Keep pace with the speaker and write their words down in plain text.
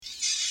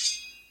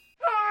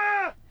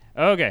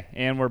Okay,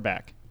 and we're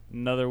back.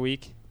 Another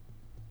week.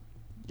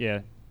 Yeah.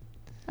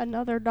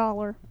 Another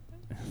 $1.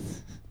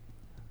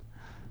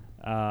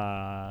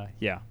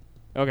 Yeah.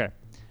 Okay.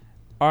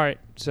 All right.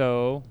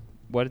 So,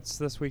 what's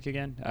this week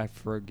again? I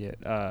forget.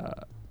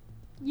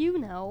 You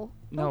know.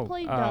 No. Don't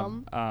play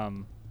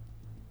dumb.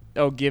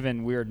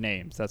 Given weird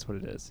names. That's what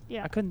it is.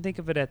 Yeah. I couldn't think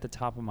of it at the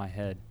top of my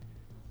head.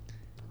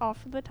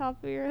 Off the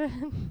top of your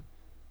head?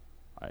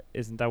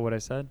 Isn't that what I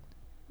said?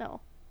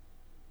 No.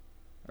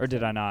 Or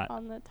did I not?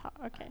 On the top.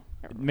 Okay.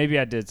 Maybe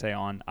I did say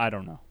on. I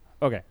don't know.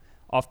 Okay.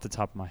 Off the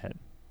top of my head.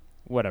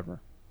 Whatever.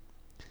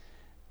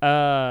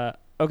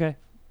 Okay.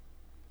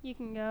 You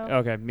can go.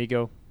 Okay, me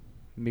go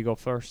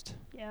first.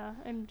 Yeah,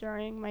 I'm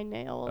drawing my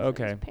nails.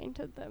 Okay. I just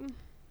painted them.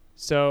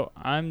 So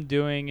I'm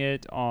doing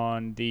it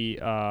on the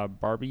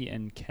Barbie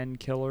and Ken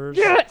killers.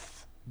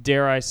 Yes!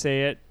 Dare I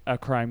say it? A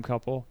crime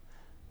couple.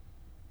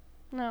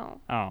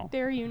 No. Oh.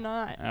 Dare you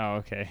not. Oh,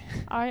 okay.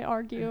 I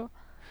argue.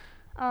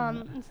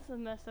 This is a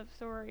messed up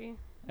story.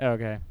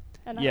 Okay.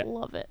 And Yeah. I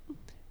love it.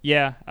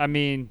 Yeah, I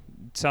mean,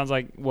 sounds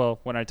like, well,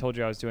 when I told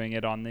you I was doing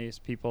it on these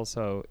people,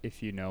 so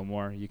if you know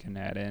more, you can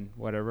add in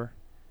whatever.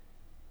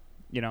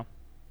 You know?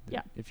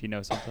 Yeah. If you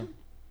know something.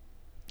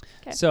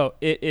 'Kay. So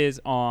it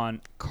is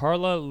on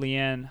Carla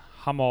Leanne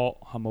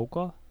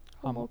Homolka?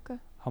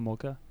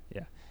 Homolka,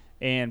 yeah.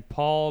 And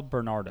Paul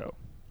Bernardo.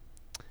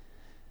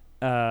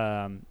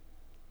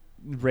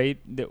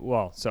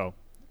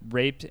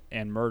 Raped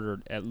and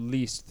murdered at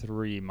least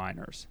 3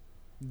 minors.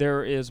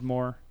 There is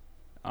more.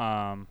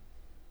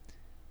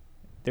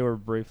 They were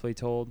briefly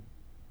told.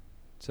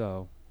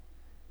 So,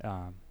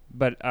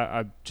 but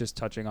I'm just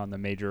touching on the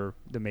major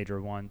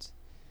ones.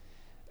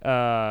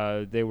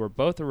 They were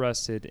both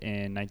arrested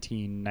in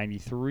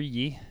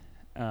 1993.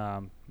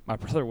 My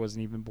brother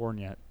wasn't even born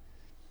yet.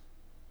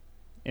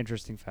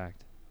 Interesting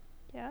fact.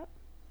 Yeah.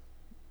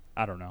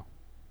 I don't know.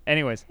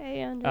 Anyways, Hey,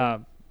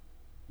 Andrew.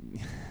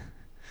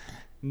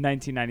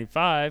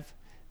 1995,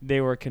 they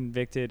were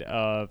convicted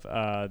of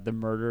the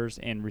murders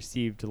and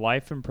received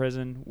life in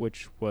prison,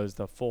 which was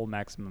the full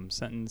maximum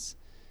sentence.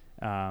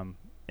 And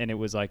it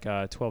was like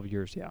 12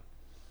 years, yeah.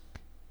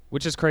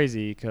 Which is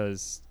crazy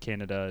because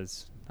Canada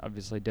is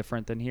obviously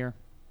different than here.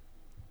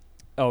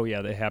 Oh,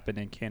 yeah, they happened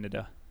in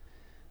Canada.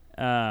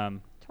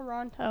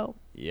 Toronto.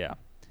 Yeah.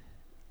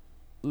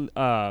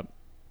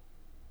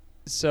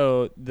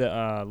 So the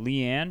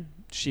Leanne,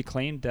 she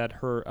claimed that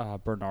her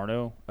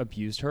Bernardo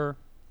abused her,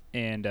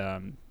 and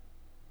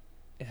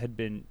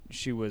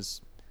she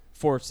was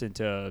forced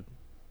into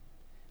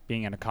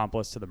being an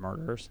accomplice to the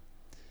murders.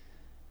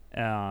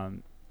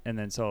 And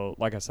then, so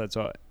like I said,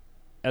 so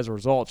as a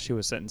result, she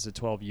was sentenced to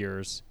 12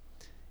 years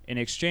in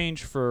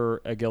exchange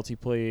for a guilty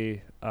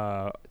plea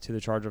to the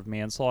charge of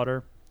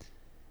manslaughter.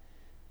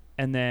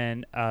 And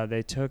then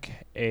they took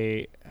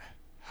a,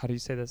 how do you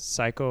say this?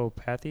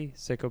 Psychopathy.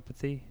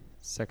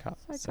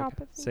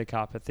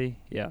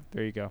 Yeah,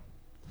 there you go.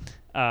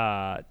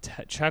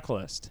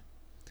 Checklist,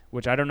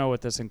 which I don't know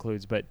what this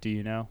includes, but do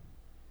you know?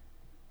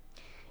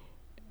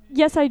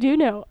 Yes, I do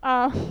know.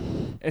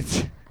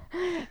 It's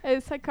A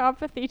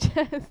psychopathy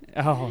test.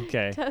 Oh,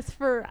 okay. Test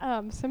for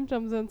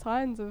symptoms and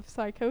signs of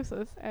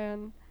psychosis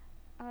and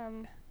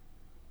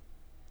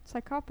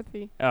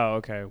psychopathy. Oh,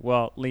 okay.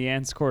 Well,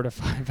 Leanne scored a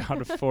 5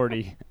 out of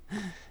 40,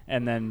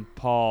 and then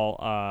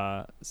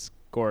Paul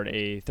scored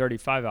a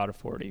 35 out of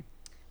 40.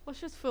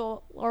 Let's just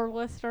fill our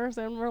listeners,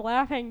 and we're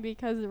laughing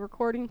because the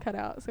recording cut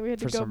out, so we had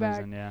to For go some back.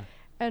 reason, yeah.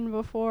 And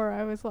before,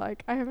 I was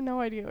like, I have no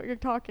idea what you're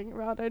talking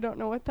about. I don't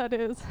know what that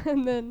is.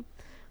 And then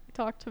we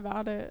talked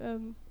about it,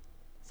 and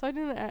so I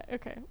didn't.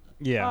 Okay.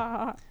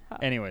 Yeah.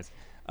 Anyways,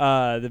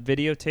 the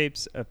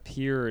videotapes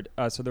appeared.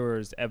 So there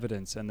was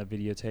evidence in the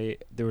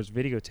videotape. There was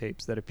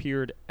videotapes that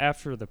appeared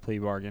after the plea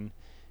bargain,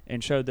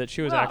 and showed that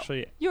she was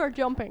actually. You are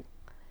jumping.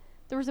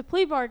 There was a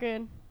plea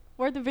bargain.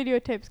 Where'd the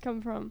videotapes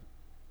come from?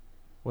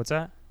 What's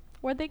that?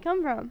 Where'd they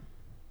come from?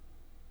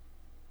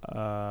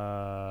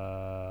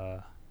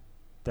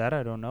 That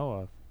I don't know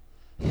of.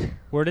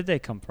 Where did they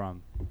come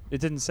from? It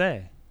didn't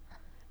say.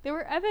 They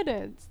were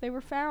evidence. They were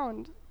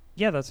found.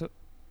 Yeah, that's what.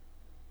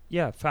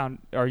 Yeah, found.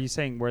 Are you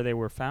saying where they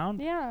were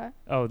found? Yeah.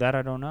 Oh, that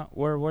I don't know.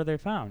 Where were they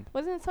found?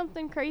 Wasn't it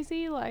something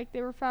crazy? Like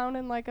they were found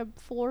in like a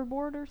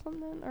floorboard or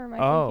something? Or am I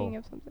thinking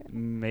of something?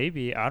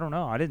 Maybe. I don't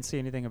know. I didn't see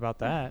anything about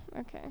that.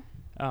 Okay.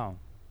 Oh.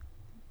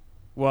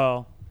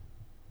 Well,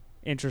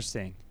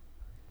 interesting.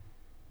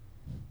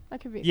 I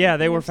could be. Yeah,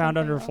 they were found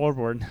under a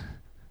floorboard.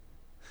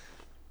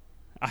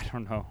 I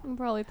don't know. I'm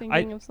probably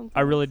thinking of something.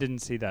 I really didn't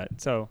see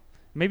that. So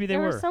maybe they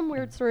were. There was some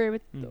weird story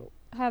with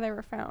how they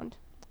were found.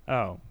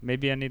 Oh,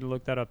 maybe I need to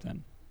look that up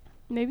then.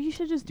 Maybe you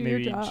should just do your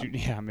job.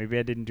 Maybe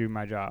I didn't do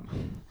my job.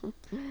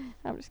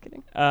 I'm just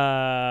kidding.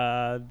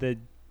 The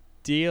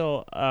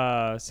deal.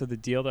 So the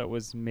deal that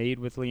was made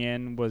with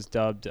Leanne was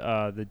dubbed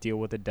the deal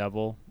with the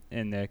devil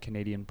in the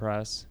Canadian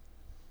press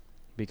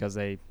because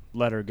they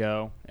let her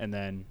go, and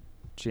then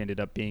she ended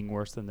up being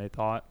worse than they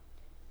thought.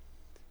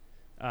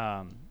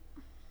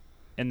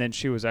 And then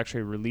she was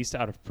actually released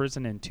out of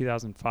prison in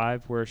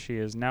 2005, where she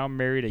is now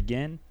married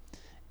again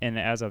And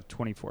as of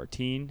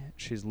 2014,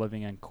 she's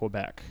living in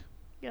Quebec.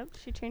 Yep,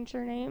 she changed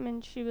her name,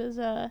 and she was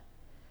on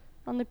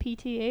the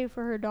PTA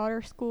for her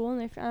daughter's school, and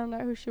they found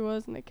out who she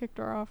was, and they kicked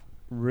her off.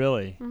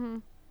 Really? Mm-hmm.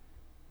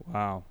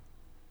 Wow.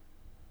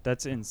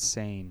 That's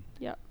insane.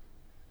 Yep.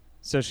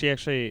 So she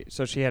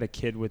had a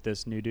kid with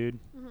this new dude?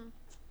 Mm-hmm.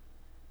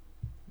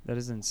 That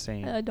is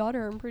insane. A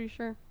daughter, I'm pretty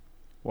sure.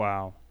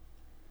 Wow.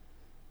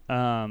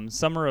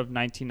 Summer of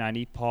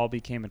 1990, Paul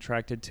became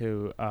attracted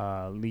to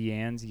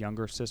Leanne's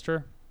younger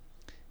sister,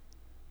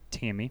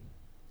 Tammy.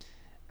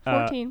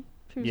 14.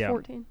 She was yeah.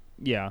 14.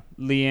 Yeah.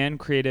 Leanne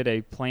created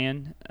a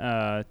plan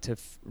to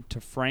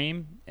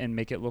frame and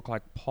make it look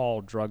like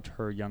Paul drugged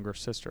her younger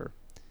sister.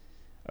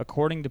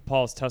 According to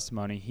Paul's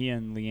testimony, he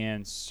and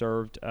Leanne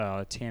served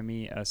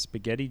Tammy a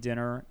spaghetti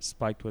dinner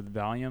spiked with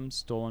Valium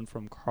stolen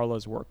from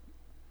Carla's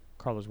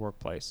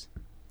workplace.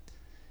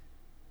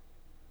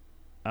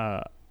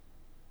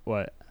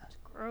 What? That's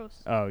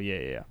gross. Oh,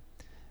 yeah.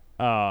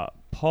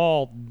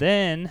 Paul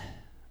then,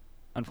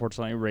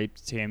 unfortunately,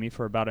 raped Tammy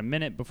for about a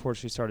minute before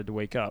she started to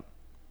wake up.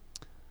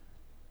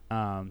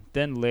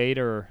 Then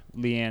later,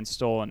 Leanne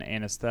stole an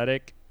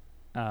anesthetic.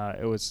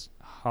 It was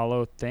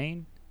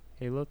halothane,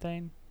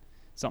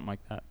 something like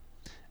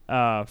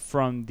that,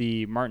 from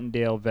the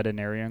Martindale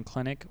Veterinarian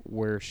Clinic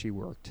where she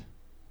worked.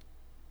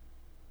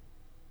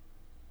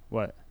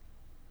 What?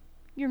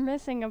 You're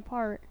missing a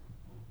part.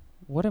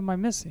 What am I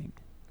missing?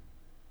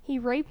 He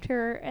raped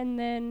her, and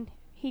then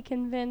he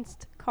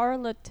convinced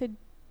Carla to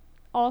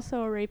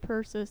also rape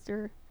her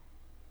sister.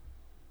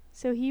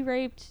 So he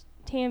raped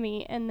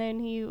Tammy, and then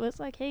he was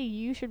like, hey,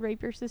 you should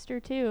rape your sister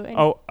too.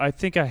 And I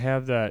think I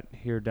have that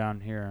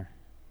down here.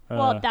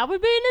 Well, that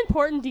would be an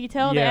important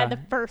detail to add the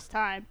first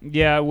time.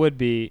 Yeah, it would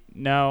be.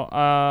 No,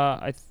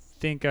 I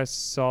think I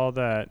saw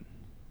that.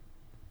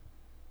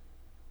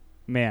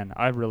 Man,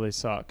 I really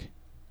suck.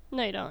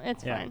 No, you don't.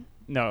 It's fine.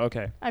 No,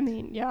 okay. I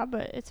mean, yeah,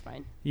 but it's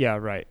fine. Yeah,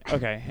 right.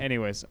 Okay,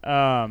 anyways.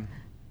 Sorry,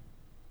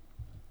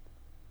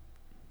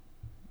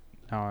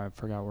 Now I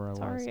forgot where I was.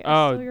 I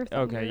stole your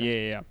thunder.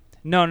 Okay, yeah.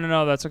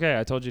 No, that's okay.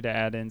 I told you to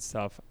add in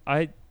stuff.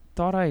 I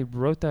thought I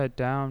wrote that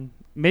down.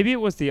 Maybe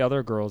it was the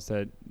other girls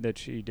that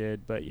she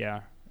did, but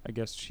yeah, I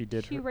guess she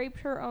did. She raped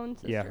her own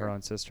sister. Yeah, her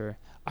own sister.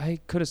 I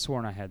could have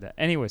sworn I had that.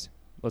 Anyways,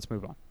 let's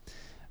move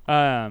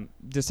on.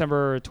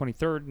 December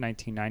 23rd,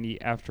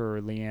 1990,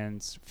 after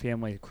Leanne's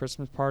family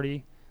Christmas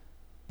party,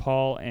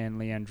 Paul and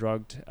Leanne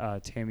drugged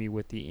Tammy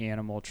with the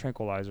animal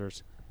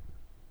tranquilizers.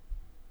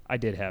 I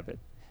did have it.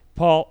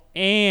 Paul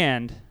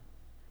and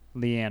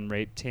Leanne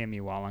raped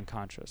Tammy while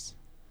unconscious.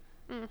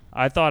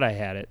 I thought I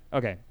had it.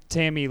 Okay.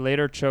 Tammy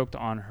later choked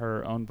on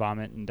her own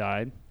vomit and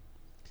died.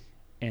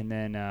 And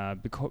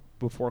then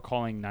before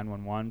calling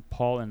 911,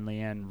 Paul and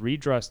Leanne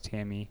redressed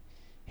Tammy,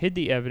 hid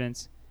the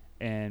evidence,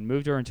 and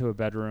moved her into a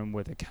bedroom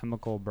with a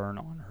chemical burn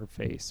on her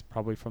face.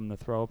 Probably from the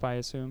throw-up, I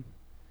assume.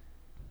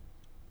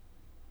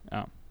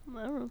 Oh.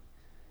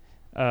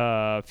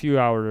 A few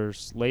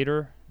hours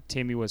later,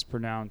 Tammy was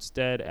pronounced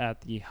dead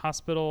at the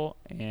hospital,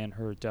 and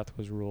her death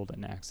was ruled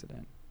an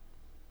accident,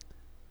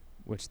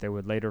 which they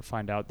would later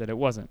find out that it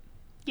wasn't.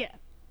 Yeah.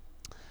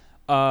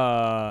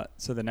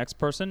 So the next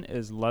person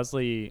is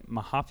Leslie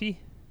Mahaffey.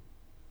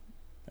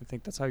 I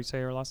think that's how you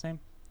say her last name.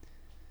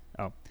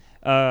 Oh.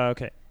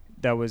 Okay.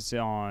 That was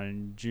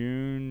on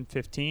June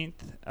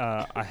 15th.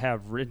 I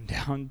have written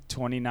down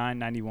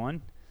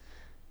 2991.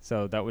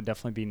 So that would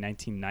definitely be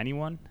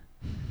 1991.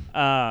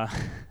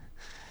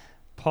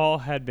 Paul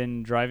had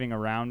been driving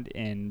around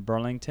in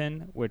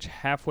Burlington, which is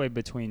halfway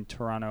between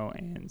Toronto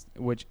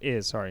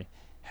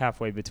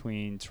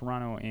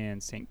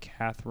and St.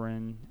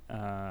 Catherine.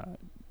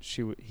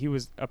 He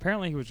was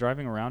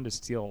driving around to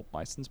steal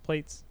license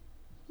plates.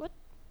 What?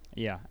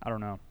 Yeah, I don't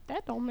know.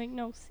 That don't make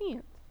no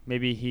sense.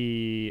 Maybe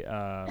he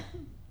had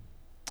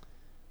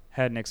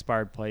an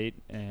expired plate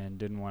and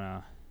didn't want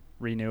to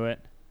renew it.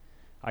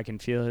 I can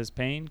feel his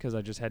pain because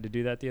I just had to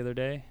do that the other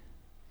day.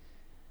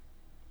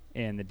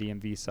 And the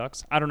DMV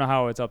sucks. I don't know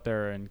how it's up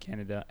there in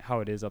Canada. How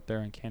it is up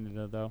there in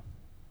Canada, though.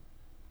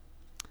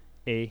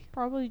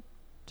 Probably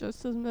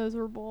just as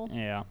miserable.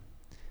 Yeah.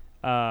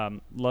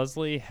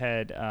 Leslie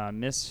had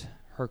missed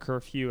her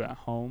curfew at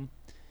home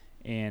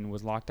and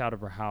was locked out of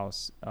her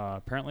house.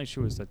 Apparently, she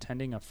was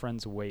attending a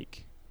friend's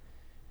wake,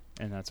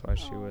 and that's why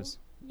she was.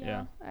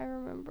 Yeah, I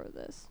remember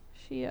this.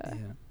 She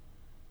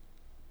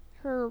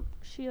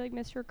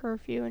missed her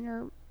curfew, and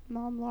her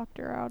mom locked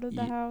her out of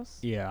the house.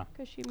 Yeah.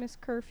 Because she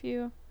missed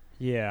curfew.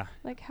 Yeah.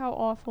 Like, how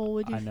awful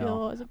would you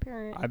feel as a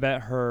parent? I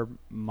bet her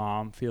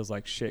mom feels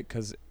like shit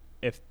because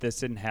if this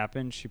didn't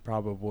happen, she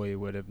probably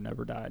would have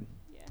never died.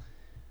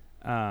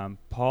 Yeah.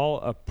 Paul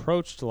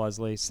approached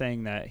Leslie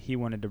saying that he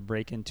wanted to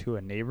break into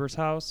a neighbor's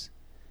house.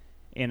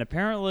 And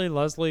apparently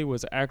Leslie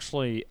was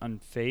actually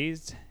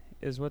unfazed,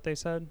 is what they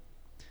said,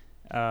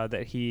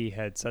 that he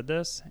had said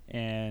this.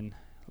 And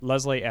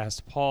Leslie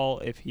asked Paul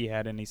if he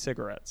had any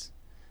cigarettes.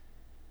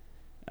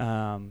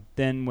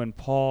 Then when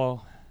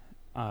Paul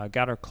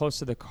got her close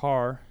to the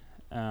car,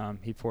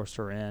 he forced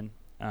her in,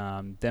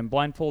 then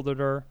blindfolded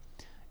her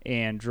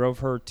and drove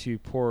her to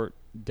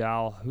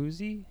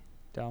Dalhousie.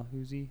 I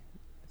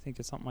think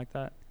it's something like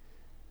that.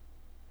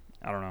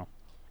 I don't know.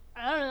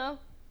 I don't know.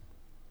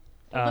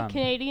 They look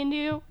Canadian to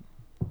you?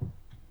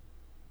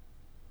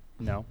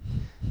 No.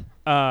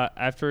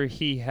 After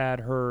he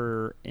had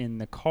her in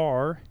the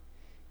car,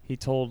 he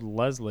told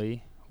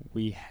Leslie,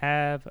 "We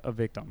have a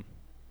victim."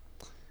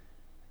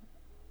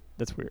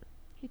 That's weird.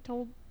 He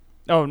told...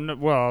 Oh, no,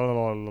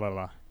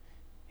 well,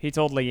 he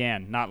told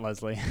Leanne, not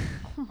Leslie.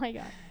 Oh, my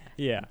God.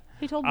 Yeah.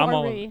 He told I'm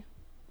all- Barbie.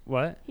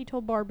 What? He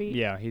told Barbie.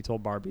 Yeah, he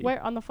told Barbie.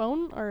 Where, on the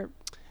phone? Or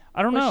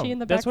I don't was know. she in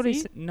the That's back what he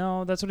seat?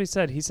 No, that's what he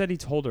said. He said he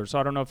told her. So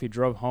I don't know if he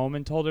drove home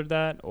and told her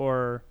that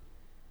or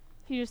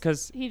he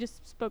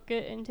just spoke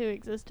it into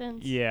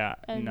existence? yeah,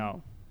 And-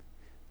 no.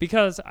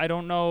 Because I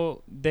don't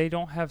know, they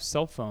don't have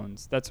cell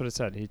phones. That's what it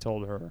said. He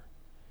told her.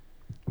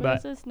 What But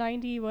is this?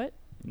 90 what?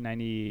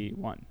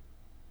 91.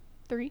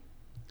 3?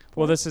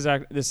 Well, this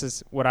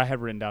is what I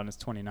had written down as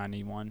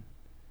 2091.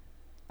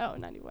 Oh,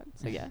 91.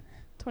 So, yeah.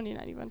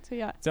 2091. So,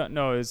 yeah. So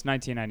no, it was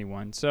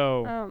 1991.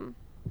 So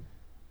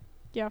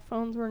Yeah,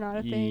 phones were not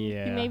a thing.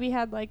 Yeah. He maybe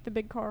had, like, the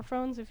big car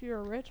phones if you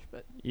were rich,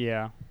 but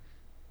yeah.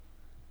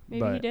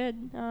 maybe he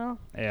did. Oh.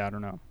 Yeah, I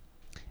don't know.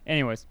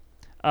 Anyways,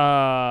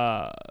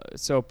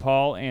 so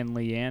Paul and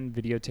Leanne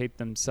videotaped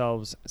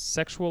themselves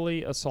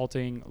sexually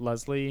assaulting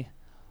Leslie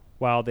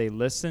while they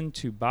listened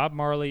to Bob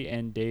Marley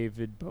and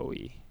David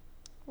Bowie.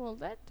 Well,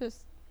 that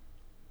just...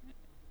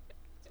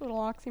 It's a little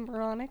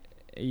oxymoronic.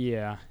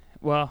 Yeah.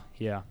 Well,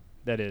 yeah,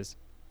 that is.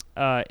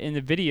 In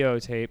the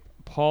videotape,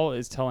 Paul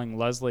is telling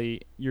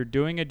Leslie, "You're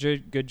doing a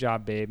good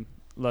job, babe.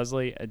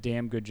 Leslie, a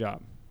damn good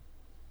job."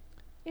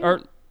 Ew.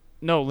 Or,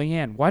 no,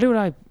 Leanne. Why did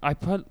I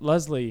put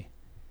Leslie?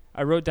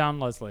 I wrote down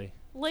Leslie.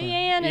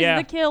 Leanne Yeah.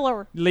 is the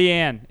killer.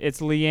 Leanne. It's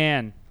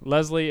Leanne.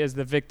 Leslie is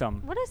the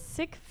victim. What a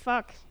sick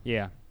fuck.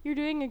 Yeah, You're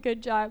doing a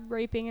good job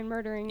raping and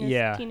murdering this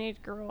Yeah.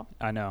 teenage girl.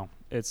 I know.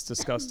 It's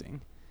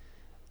disgusting.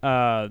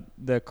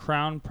 The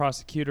Crown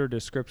prosecutor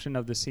description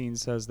of the scene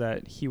says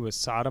that he was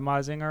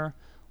sodomizing her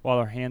while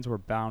her hands were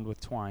bound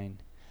with twine.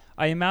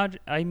 I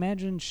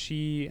imagine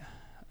she,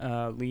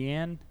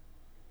 Leanne,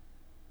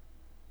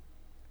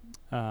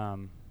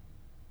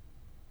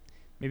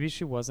 maybe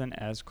she wasn't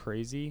as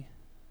crazy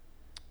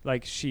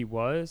like she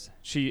was.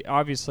 She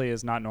obviously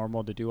is not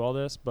normal to do all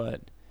this,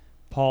 but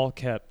Paul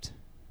kept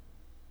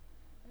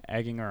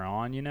egging her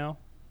on, you know?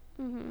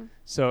 Mm-hmm.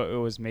 So it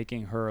was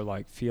making her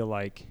like feel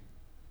like,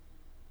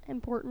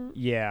 Important.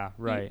 yeah,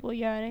 right, Well,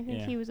 yeah, and I think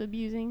Yeah. he was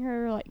abusing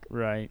her, like,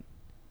 right.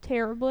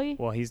 terribly.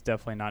 Well, he's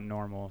definitely not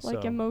normal.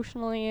 Like, so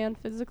emotionally and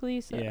physically,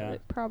 so Yeah.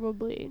 it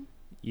probably...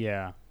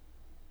 yeah,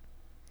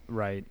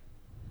 right.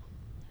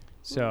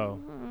 So,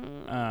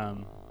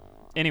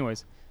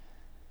 anyways,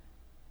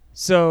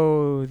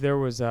 so there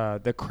was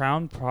the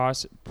Crown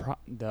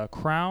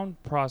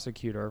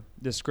prosecutor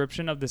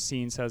description of the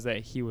scene says that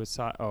he was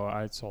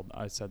I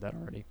said that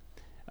already.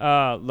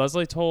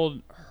 Leslie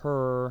told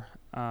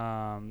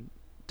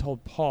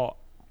Paul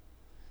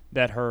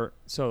that her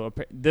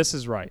this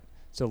is right.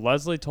 So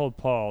Leslie told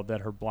Paul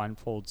that her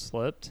blindfold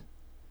slipped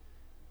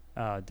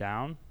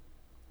down,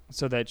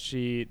 so that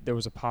there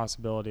was a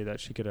possibility that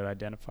she could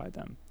identify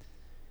them.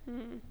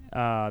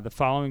 The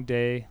following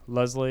day,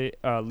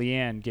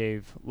 Leanne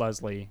gave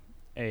Leslie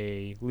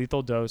a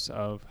lethal dose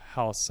of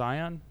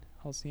Halcyon.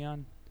 Is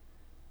that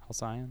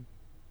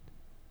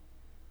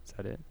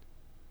it?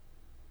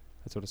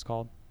 That's what it's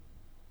called.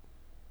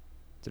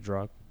 It's a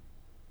drug.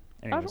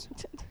 Anyways,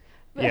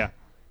 yeah.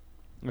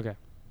 Okay.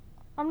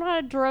 I'm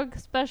not a drug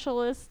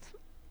specialist.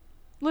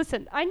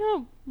 Listen, I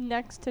know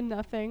next to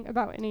nothing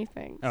about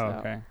anything. Oh, so.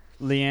 okay.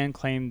 Leanne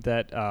claimed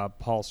that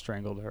Paul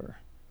strangled her.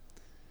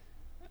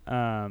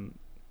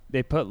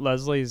 They put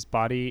Leslie's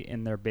body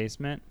in their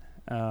basement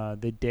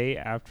the day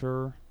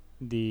after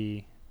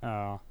the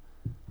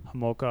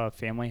Homolka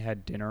family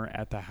had dinner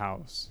at the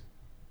house.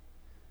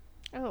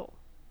 Oh.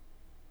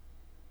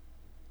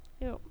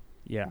 Ew.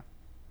 Yeah.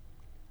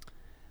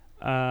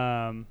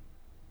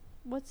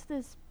 What's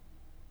this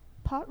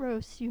pot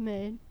roast you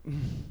made?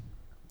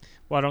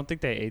 Well, I don't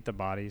think they ate the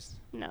bodies.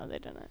 No, they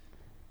didn't.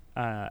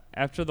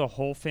 After the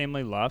whole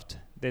family left,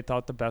 they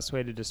thought the best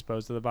way to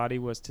dispose of the body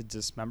was to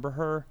dismember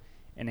her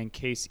and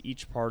encase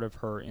each part of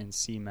her in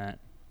cement.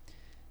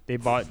 They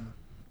bought...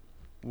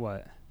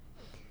 What?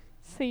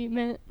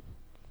 Cement.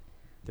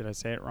 Did I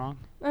say it wrong?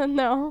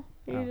 No.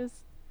 You Oh. just...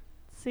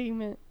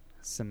 Cement.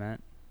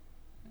 Cement.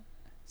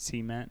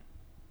 Cement.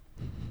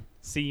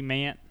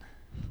 Cement.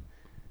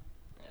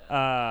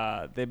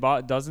 They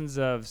bought dozens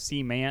of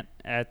cement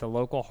at the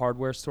local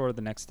hardware store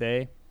the next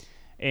day.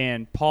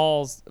 And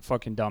Paul's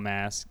fucking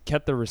dumbass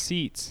kept the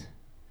receipts,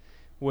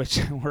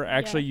 which were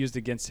actually used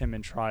against him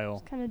in trial.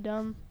 It's kind of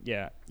dumb.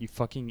 Yeah, you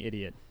fucking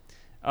idiot.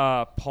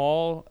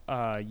 Paul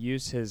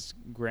used his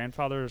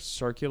grandfather's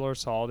circular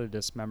saw to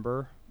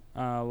dismember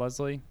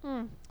Leslie.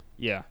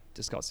 Yeah,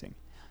 disgusting.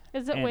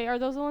 Is it, And- wait, are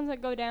those the ones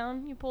that go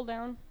down? You pull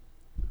down?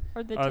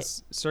 Or the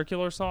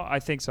Circular saw? I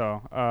think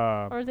so. or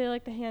are they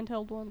like the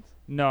handheld ones?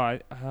 No,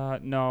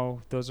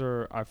 no, those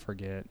are, I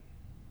forget.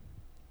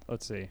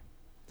 Let's see.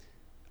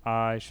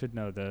 I should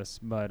know this,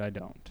 but I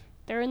don't.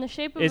 They're in the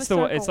shape of It's a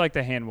circle. it's like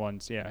the hand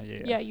ones. Yeah.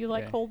 Yeah, you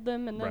like hold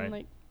them and then Right.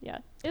 like yeah.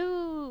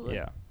 Ew.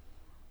 Yeah.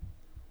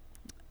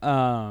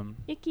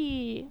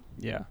 Icky.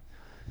 Yeah.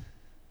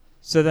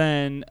 So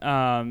then,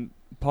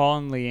 Paul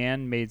and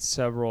Leanne made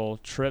several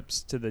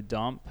trips to the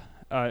dump,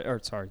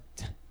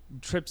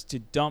 trips to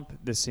dump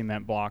the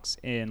cement blocks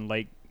in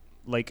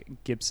Lake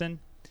Gibson,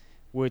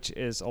 which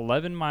is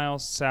 11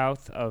 miles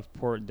south of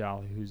Port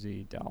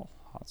Dalhousie.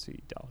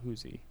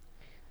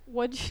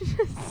 What'd you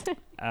just say?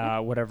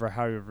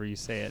 However you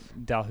say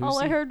it. Dalhousie. All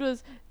I heard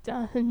was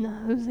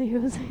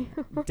Dalhousie.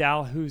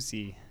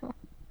 Dalhousie.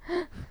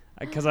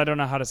 Because I don't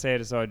know how to say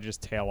it, so I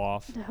just tail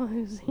off.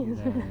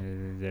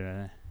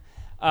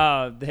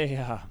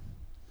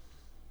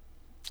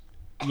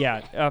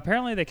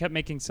 Apparently they kept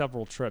making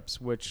several trips,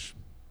 which...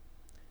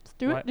 Just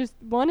do it. Just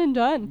one and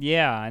done.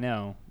 Yeah, I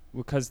know.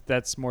 Because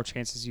that's more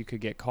chances you could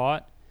get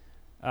caught.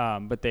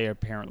 But they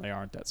apparently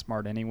aren't that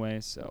smart anyway,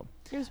 so...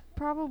 It was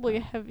probably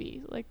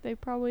heavy. Like, they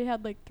probably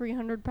had,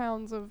 300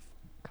 pounds of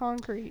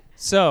concrete.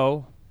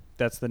 So,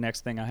 that's the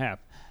next thing I have.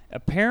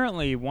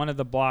 Apparently, one of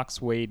the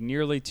blocks weighed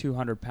nearly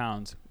 200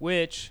 pounds,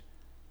 which...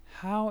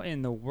 How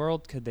in the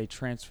world could they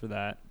transfer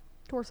that?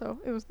 Torso.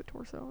 It was the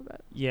torso of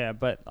it. Yeah,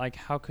 but,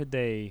 how could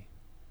they...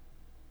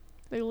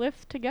 They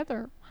lift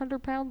together,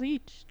 100 pounds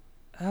each.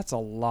 That's a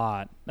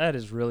lot. That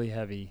is really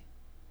heavy.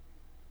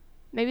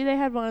 Maybe they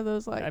had one of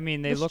those, I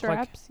mean, they the look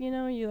straps,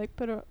 you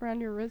put around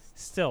your wrist.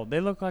 Still, they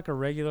look like a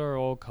regular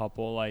old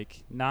couple. They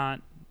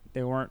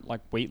weren't,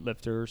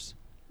 weightlifters.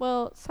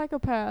 Well,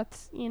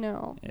 psychopaths,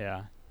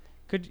 Yeah.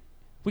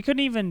 We couldn't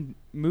even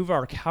move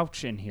our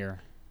couch in here.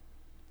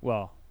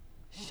 Well...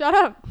 Shut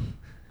up.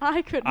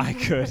 I couldn't. I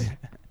could.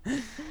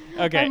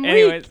 Okay, I'm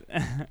anyways.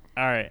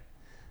 All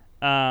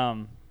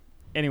right.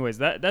 Anyways,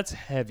 that's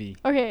heavy.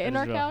 Okay, and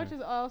That our is real couch heavy.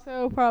 is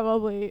also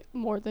probably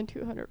more than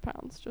 200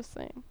 pounds, just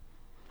saying.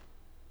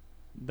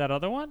 That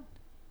other one?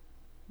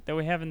 That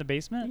we have in the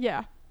basement?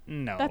 Yeah.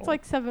 No. That's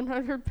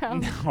 700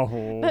 pounds.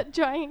 No. That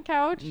giant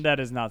couch? That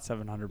is not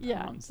 700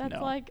 Yeah, pounds. that's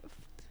No.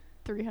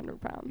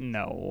 300 pounds.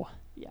 No.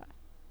 Yeah.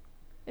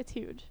 It's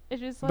huge.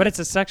 It's just But it's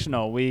a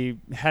sectional. We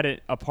had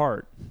it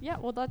apart. Yeah,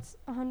 well, that's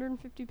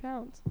 150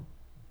 pounds.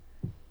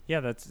 Yeah,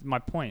 that's my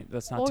point.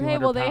 That's not Okay,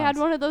 200 well, pounds. they had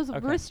one of those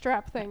Okay. wrist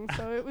strap things,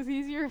 so it was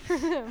easier for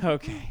them.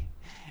 Okay.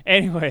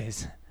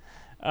 Anyways,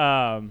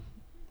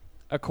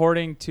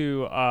 according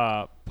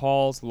to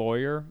Paul's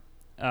lawyer,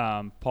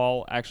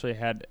 Paul actually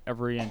had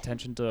every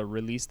intention to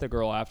release the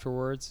girl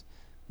afterwards,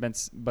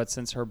 but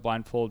since her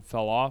blindfold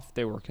fell off,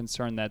 they were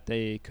concerned that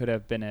they could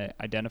have been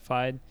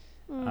identified.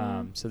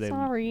 So they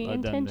Sorry,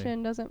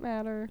 intention doesn't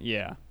matter.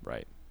 Yeah,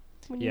 right.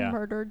 When you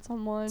murdered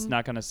someone. It's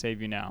not going to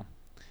save you now.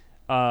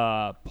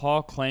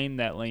 Paul claimed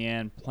that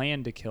Leanne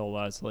planned to kill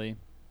Leslie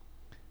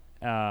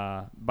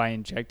by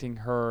injecting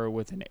her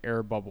with an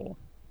air bubble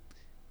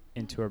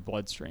into her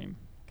bloodstream.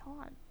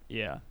 God.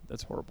 Yeah,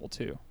 that's horrible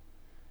too.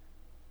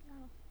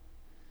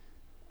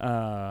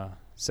 Yeah.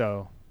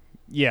 So,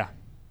 yeah.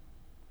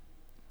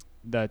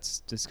 That's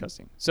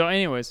disgusting. So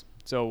anyways,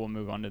 we'll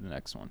move on to the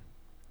next one.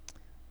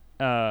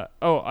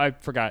 I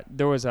forgot.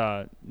 There was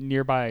a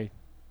nearby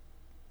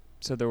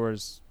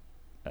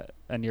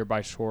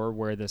shore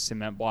where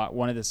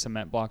one of the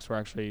cement blocks were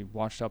actually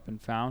washed up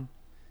and found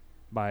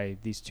by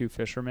these two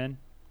fishermen.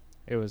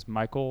 It was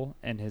Michael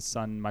and his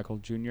son, Michael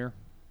Jr.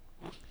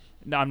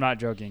 No, I'm not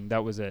joking.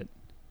 That was it.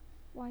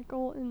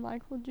 Michael and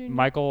Michael Jr.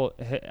 Michael,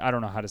 I don't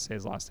know how to say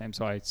his last name,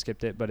 so I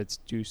skipped it, but it's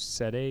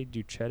Duchette.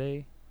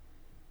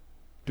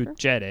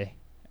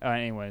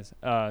 Anyways,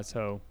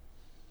 and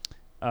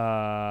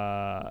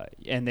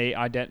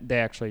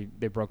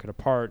they broke it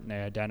apart and they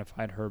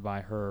identified her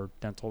by her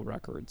dental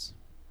records.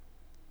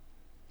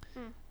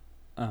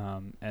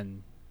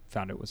 And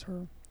found it was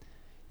her.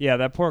 Yeah,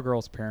 that poor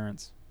girl's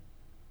parents.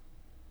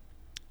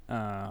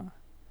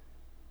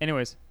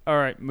 Anyways, all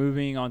right,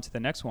 moving on to the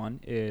next one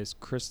is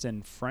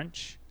Kristen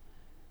French.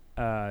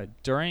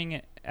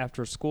 During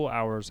after school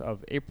hours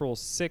of April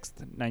 6th,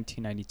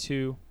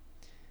 1992,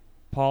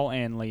 Paul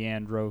and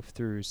Leanne drove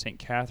through St.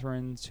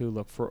 Catharines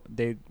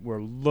they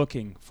were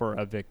looking for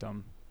a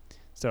victim.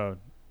 So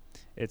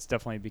it's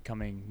definitely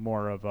becoming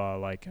more of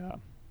a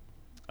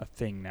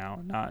thing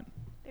now, not...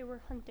 They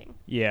were hunting.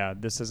 Yeah,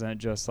 this isn't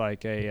just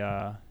like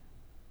a,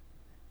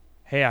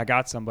 hey, I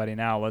got somebody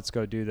now, let's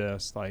go do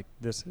this.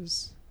 This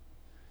is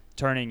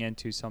turning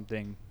into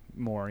something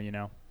more,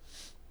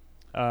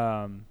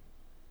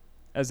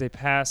 As they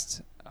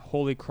passed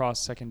Holy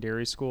Cross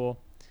Secondary School,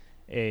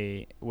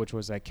 which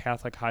was a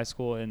Catholic high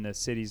school in the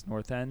city's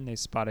north end, they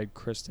spotted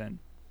Kristen.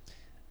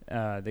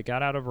 They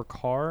got out of her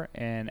car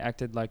and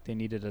acted like they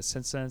needed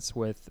assistance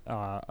with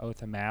a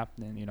map,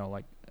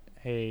 and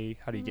hey,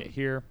 how do you get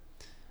here?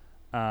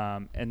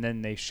 And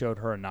then they showed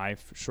her a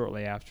knife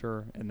shortly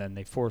after, and then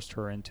they forced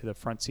her into the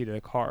front seat of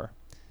the car.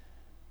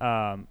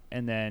 And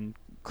then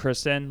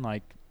Kristen,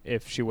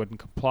 if she wouldn't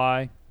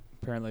comply,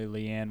 apparently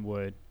Leanne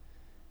would,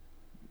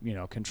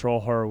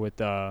 control her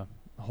with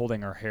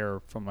holding her hair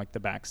from the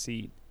back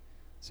seat,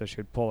 so she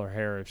would pull her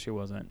hair if she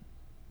wasn't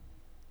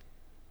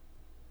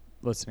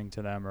listening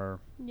to them or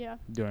Yeah.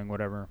 doing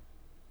whatever.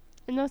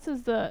 And this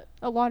is a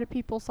lot of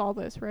people saw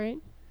this, right?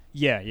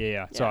 Yeah.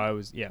 So Yeah. I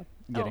was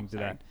getting to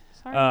sorry. that.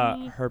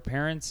 Sorry. Her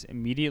parents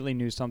immediately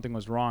knew something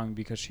was wrong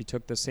because she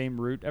took the same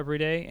route every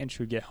day and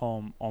she would get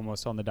home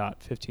almost on the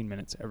dot 15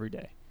 minutes every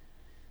day.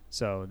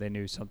 So they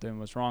knew something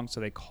was wrong. So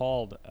they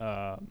called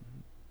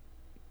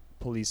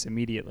police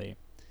immediately.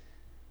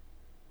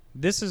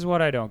 This is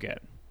what I don't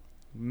get.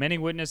 Many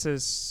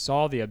witnesses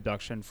saw the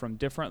abduction from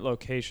different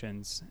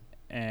locations,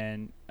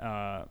 and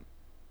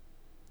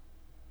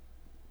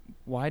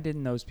why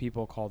didn't those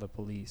people call the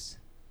police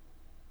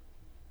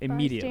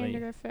immediately?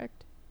 Bystander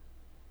effect.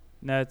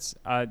 That's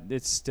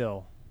it's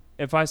still.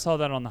 If I saw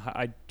that on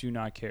I do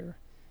not care.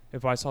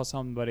 If I saw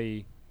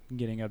somebody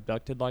getting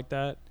abducted like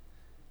that,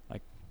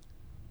 like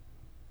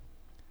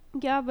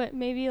Yeah, but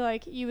maybe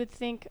like you would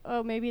think,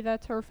 oh, maybe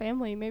that's her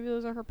family. Maybe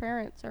those are her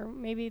parents, or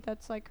maybe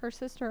that's like her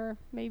sister.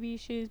 Maybe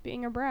she's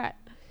being a brat.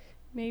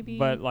 Maybe.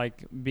 but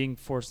like being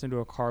forced into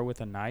a car with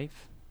a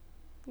knife,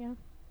 Yeah.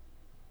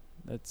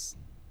 that's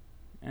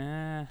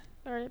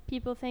Or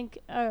people think,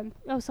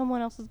 oh,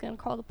 someone else is gonna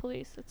call the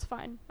police. It's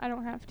fine. I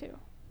don't have to.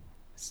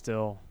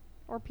 still.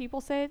 Or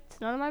people say it's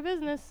none of my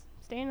business.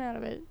 Staying out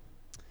of it.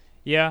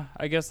 Yeah,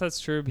 I guess that's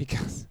true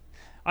because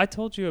I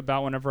told you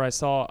about whenever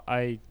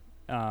I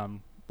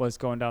was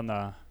going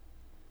down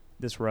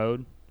this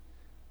road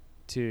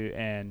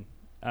and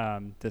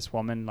this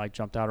woman like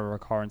jumped out of her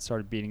car and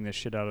started beating the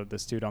shit out of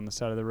this dude on the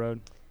side of the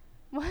road.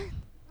 What?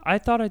 I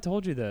thought I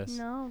told you this.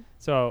 No.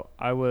 So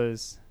I will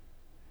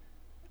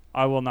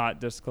not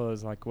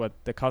disclose like what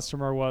the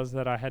customer was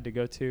that I had to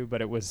go to,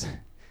 but it was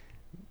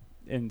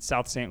in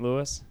South St.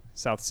 Louis,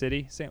 South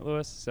City, St.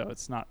 Louis. So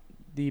it's not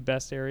the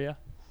best area.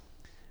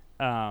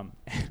 And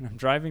I'm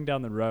driving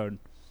down the road,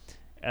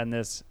 and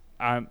it's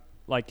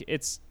like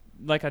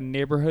a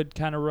neighborhood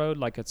kind of road,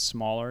 like it's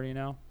smaller,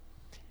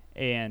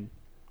 and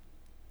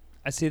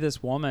I see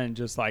this woman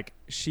just like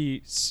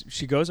she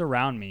goes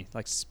around me,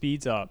 like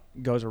speeds up,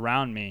 goes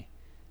around me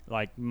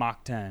like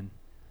Mach 10,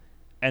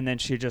 and then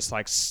she just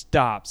like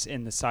stops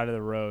in the side of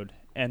the road,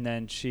 and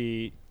then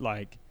she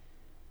like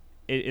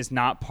it is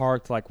not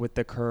parked like with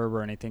the curb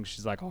or anything.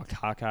 She's like all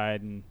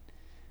cockeyed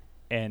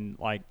and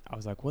like I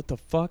was like, what the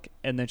fuck?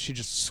 And then she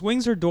just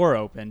swings her door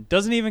open,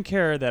 doesn't even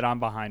care that I'm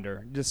behind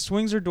her, just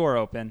swings her door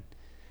open,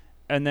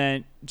 and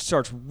then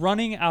starts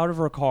running out of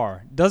her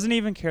car, doesn't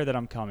even care that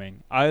I'm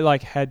coming. I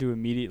like had to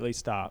immediately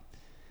stop.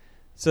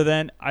 So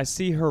then I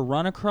see her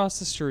run across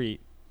the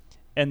street,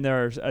 and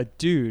there's a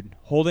dude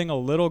holding a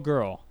little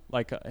girl,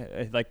 like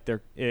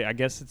their, I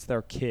guess it's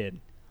their kid,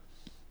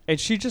 and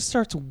she just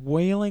starts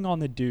wailing on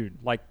the dude,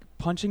 like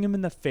punching him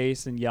in the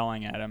face and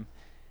yelling at him.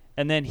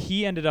 And then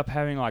he ended up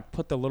having like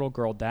put the little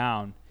girl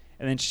down,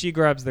 and then she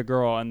grabs the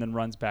girl and then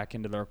runs back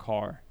into their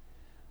car.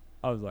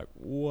 I was like,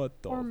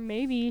 what the Or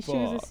maybe fuck? she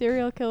was a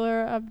serial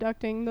killer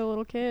abducting the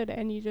little kid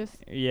and you just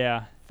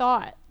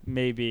thought.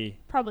 Maybe.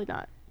 Probably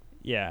not.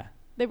 Yeah.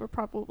 They were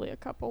probably a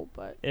couple,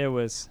 but it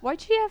was.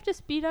 Why'd she have to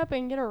speed up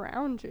and get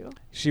around you?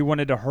 She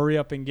wanted to hurry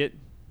up and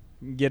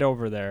get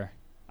over there.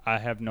 I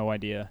have no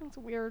idea. That's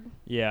weird.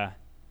 Yeah.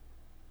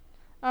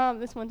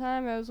 This one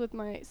time I was with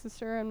my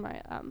sister and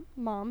my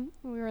mom.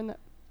 We were in the.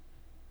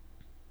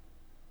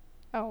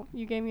 Oh,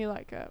 you gave me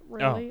like a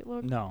really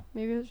look? No.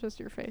 Maybe it's just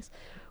your face.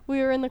 We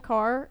were in the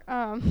car.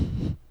 I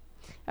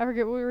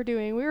forget what we were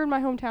doing. We were in my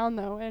hometown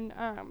though, and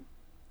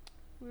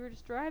we were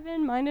just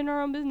driving, minding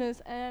our own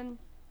business, and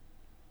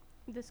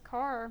this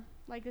car,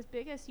 like this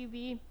big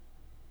SUV,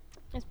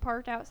 is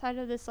parked outside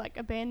of this like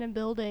abandoned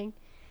building,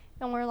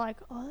 and we're like,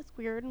 oh, that's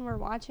weird, and we're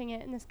watching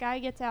it, and this guy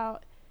gets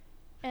out,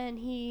 and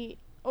he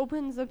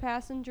opens the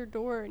passenger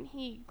door, and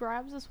he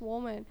grabs this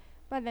woman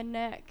by the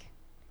neck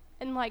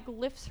and like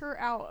lifts her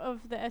out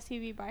of the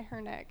SUV by her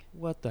neck.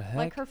 What the heck?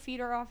 Like her feet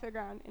are off the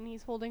ground, and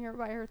he's holding her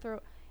by her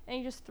throat, and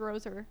he just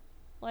throws her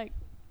like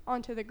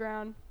onto the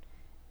ground,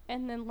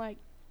 and then like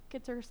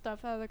gets her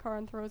stuff out of the car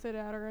and throws it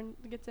at her, and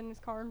gets in his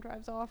car and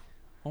drives off.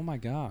 Oh my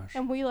gosh.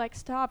 And we like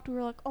stopped. We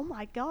were like, oh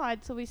my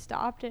god. So we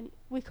stopped and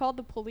we called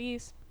the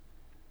police.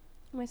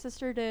 My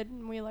sister did,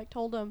 and we like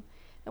told them,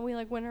 and we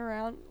like went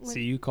around.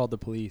 See, you called the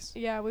police.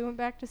 Yeah, we went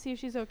back to see if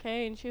she's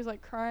okay, and she was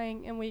like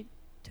crying, and we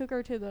took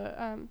her to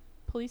the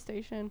police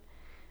station.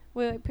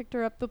 We like picked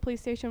her up. The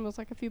police station was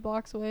like a few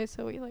blocks away,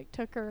 so we like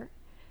took her,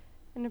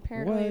 and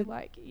apparently What?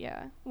 like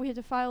we had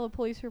to file a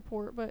police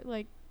report, but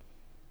like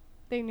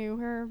they knew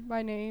her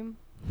by name.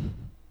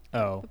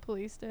 Oh. The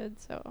police did,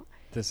 so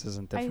This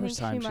isn't the I first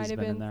think time she might she's have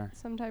been in been there.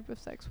 some type of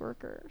sex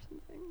worker or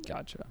something.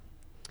 Gotcha.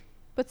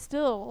 But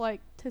still,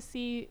 like, to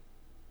see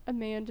a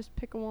man just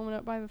pick a woman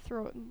up by the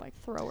throat and like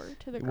throw her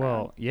to the ground.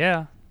 Well,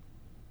 yeah.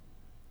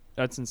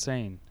 That's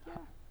insane. Yeah.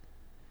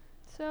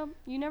 So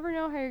you never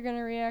know how you're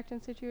gonna react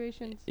in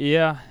situations.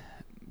 Yeah.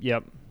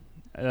 Yep.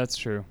 That's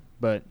true.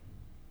 But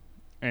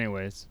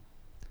anyways.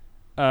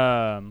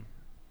 And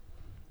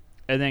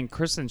then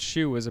Kristen's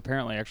shoe was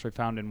apparently actually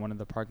found in one of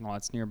the parking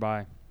lots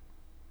nearby.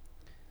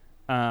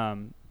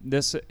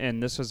 This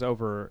was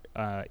over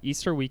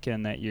Easter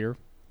weekend that year,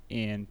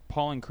 and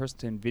Paul and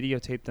Kristen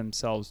videotaped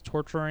themselves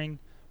torturing,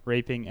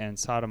 raping and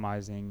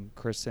sodomizing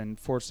Kristen,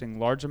 forcing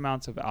large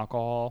amounts of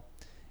alcohol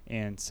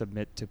and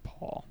submit to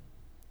Paul.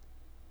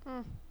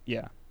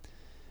 Yeah.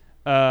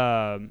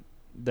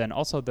 Then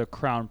also the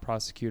Crown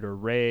prosecutor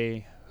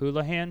Ray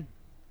Houlihan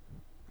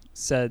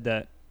said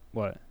that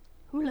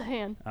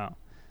Houlihan.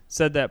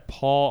 said that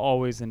Paul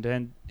always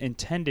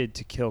intended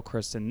to kill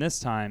Kristen this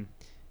time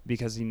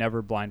because he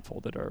never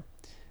blindfolded her.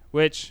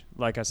 Which,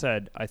 like I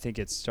said, I think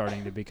it's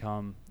starting to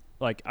become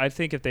like, I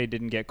think if they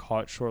didn't get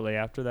caught shortly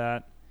after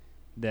that,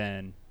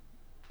 then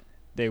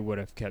they would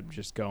have kept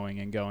just going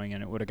and going,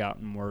 and it would have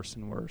gotten worse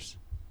and worse.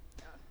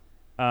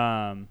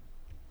 Oh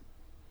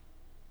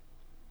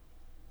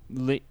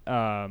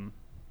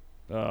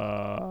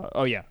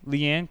yeah,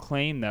 Leanne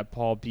claimed that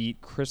Paul beat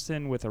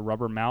Kristen with a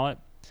rubber mallet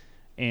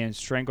and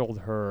strangled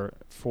her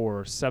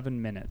for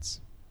 7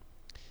 minutes.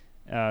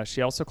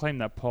 She also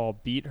claimed that Paul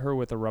beat her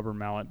with a rubber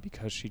mallet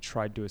because she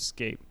tried to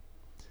escape.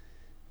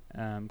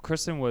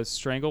 Kristen was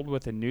strangled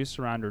with a noose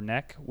around her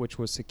neck, which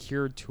was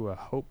secured to a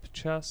hope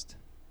chest.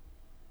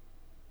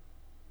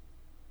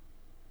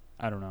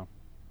 I don't know.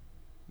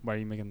 Why are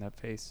you making that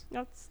face?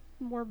 That's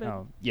morbid.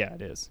 Oh, yeah,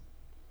 it is.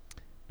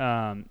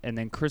 And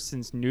then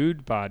Kristen's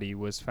nude body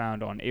was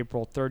found on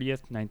April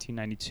 30th,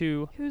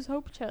 1992. Whose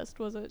hope chest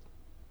was it?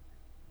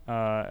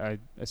 I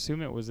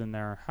assume it was in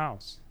their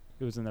house.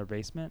 It was in their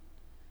basement.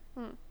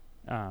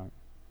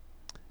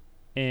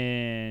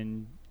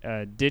 In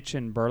a ditch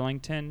in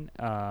Burlington,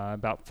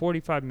 about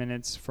 45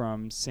 minutes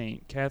from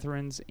St.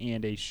 Catherine's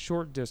and a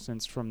short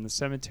distance from the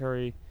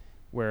cemetery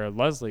where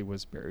Leslie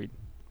was buried.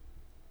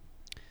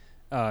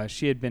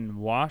 She had been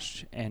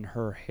washed and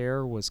her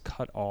hair was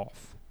cut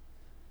off.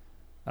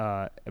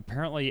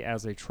 Apparently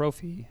as a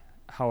trophy.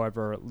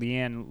 However,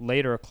 Leanne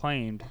later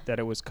claimed that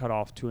it was cut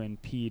off to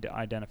impede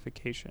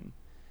identification,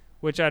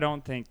 which I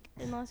don't think...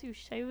 Unless you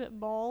shave it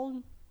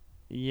bald.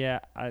 Yeah.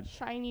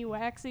 Shiny,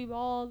 waxy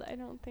bald. I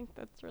don't think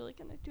that's really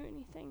going to do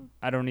anything.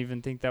 I don't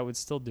even think that would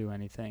still do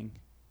anything.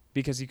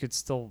 Because you could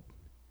still...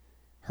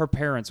 Her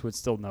parents would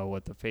still know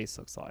what the face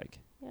looks like.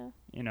 Yeah.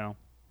 You know?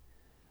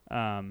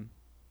 And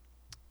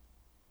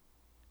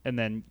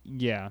then,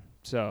 yeah,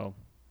 so...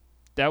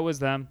 That was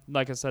them.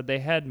 Like I said, they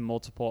had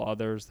multiple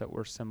others that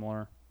were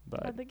similar.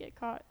 But how'd they get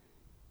caught?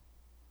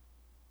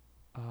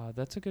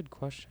 That's a good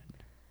question.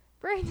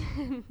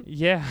 Brandon.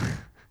 Yeah.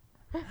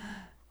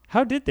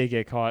 How did they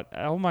get caught?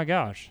 Oh my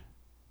gosh.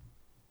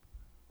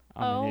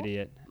 I'm an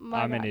idiot.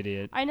 I'm an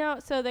idiot. I know.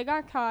 So they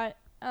got caught.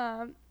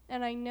 And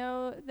I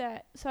know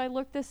that. So I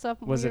looked this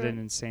up. Was it an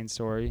insane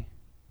story?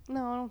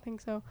 No, I don't think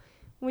so.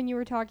 When you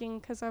were talking,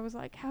 because I was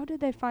like, how did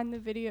they find the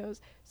videos?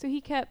 So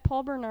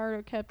Paul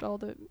Bernardo kept all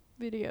the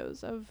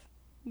videos of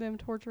them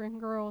torturing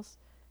girls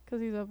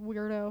because he's a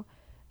weirdo.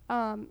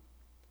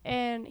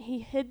 And he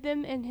hid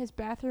them in his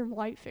bathroom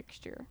light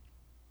fixture.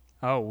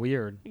 Oh,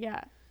 weird.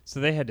 Yeah. So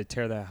they had to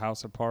tear that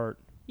house apart.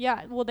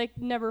 Yeah, well, they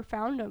never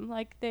found him.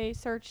 Like, they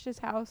searched his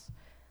house,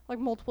 like,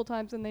 multiple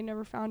times, and they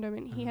never found him,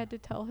 and he had to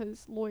tell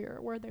his lawyer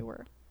where they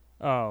were.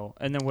 Oh,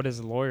 and then what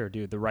does the lawyer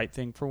do? The right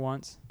thing for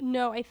once?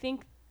 No, I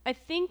think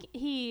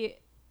he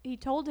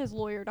told his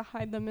lawyer to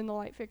hide them in the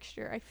light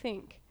fixture, I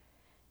think.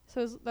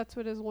 So that's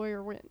what his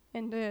lawyer went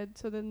and did,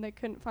 so then they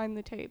couldn't find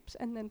the tapes,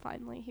 and then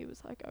finally he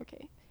was like,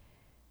 okay.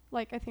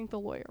 Like, I think the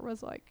lawyer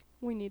was like,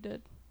 we need to,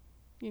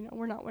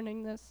 we're not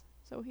winning this.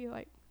 So he,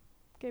 like,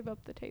 gave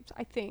up the tapes,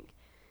 I think,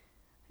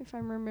 if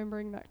I'm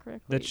remembering that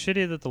correctly. That's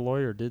shitty that the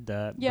lawyer did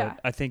that. Yeah.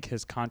 But I think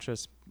his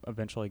conscience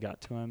eventually got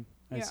to him,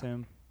 I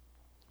assume.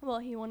 Well,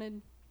 he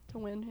wanted to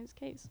win his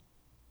case.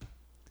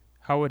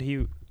 How would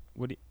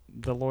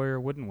the lawyer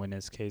wouldn't win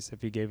his case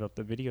if he gave up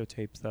the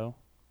videotapes, though?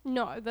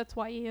 No, that's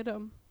why he hid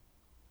him.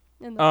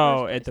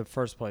 At the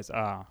first place.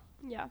 Ah.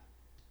 Yeah.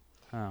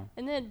 Oh.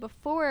 And then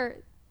before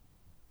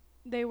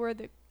they were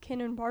the Ken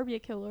and Barbie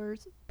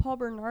killers, Paul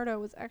Bernardo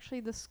was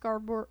actually the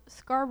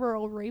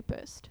Scarborough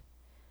rapist.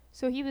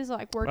 So he was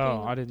like working.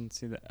 Oh, I didn't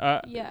see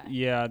that. Yeah.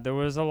 Yeah, there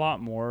was a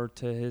lot more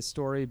to his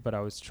story, but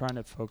I was trying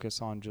to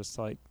focus on just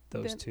like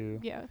those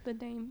two. Yeah, the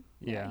name.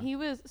 Yeah. He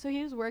was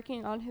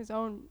working on his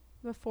own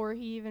before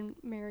he even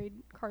married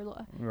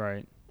Carla.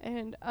 Right.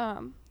 And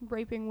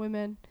raping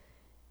women.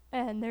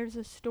 And there's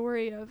a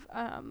story of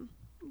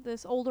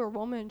this older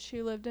woman.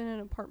 She lived in an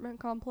apartment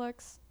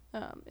complex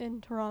in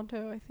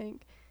Toronto, I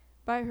think,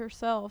 by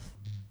herself.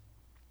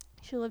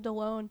 She lived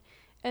alone.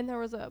 And there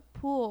was a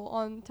pool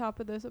on top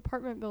of this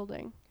apartment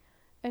building.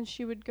 And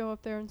she would go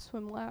up there and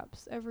swim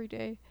laps every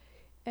day.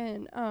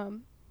 And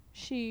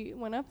she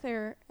went up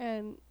there,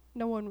 and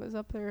no one was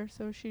up there,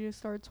 so she just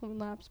started swimming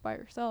laps by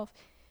herself.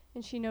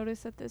 And she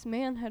noticed that this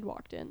man had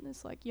walked in,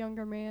 this, like,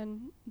 younger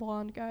man,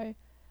 blonde guy,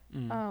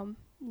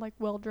 like,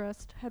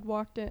 well-dressed, had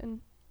walked in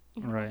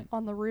right.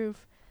 on the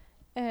roof.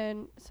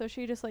 And so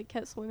she just, like,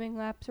 kept swimming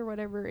laps or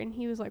whatever, and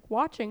he was, like,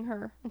 watching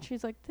her. And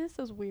she's like, this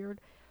is weird.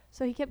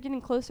 So he kept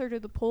getting closer to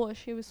the pool as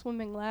she was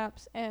swimming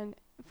laps, and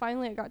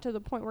finally it got to the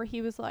point where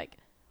he was, like,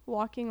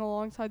 walking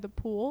alongside the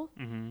pool.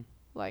 Mm-hmm.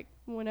 Like,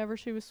 whenever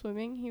she was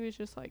swimming, he was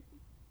just, like,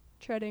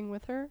 treading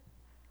with her.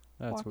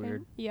 That's walking.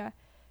 weird. Yeah.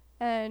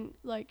 And,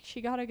 like,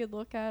 she got a good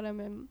look at him,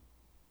 and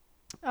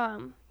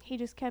he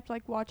just kept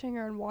like watching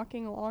her and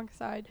walking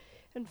alongside,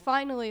 and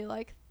finally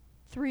like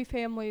 3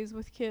 families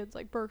with kids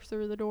like burst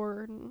through the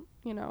door and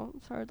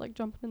started like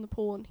jumping in the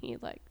pool, and he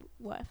like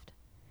left.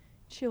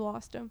 She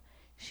lost him.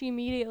 She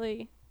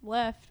immediately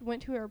left,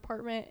 went to her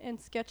apartment and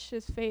sketched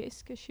his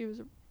face because she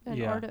was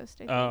an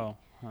artist, I think. Oh.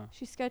 Huh.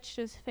 She sketched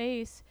his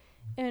face,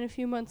 and a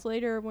few months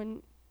later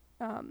when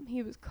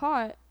he was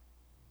caught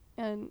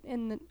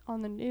and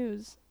on the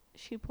news,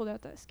 she pulled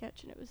out that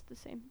sketch and it was the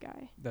same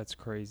guy. That's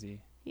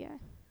crazy. Yeah.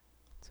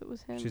 So it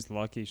was him. She's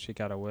lucky she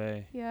got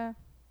away. Yeah.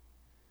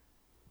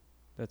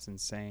 That's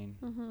insane.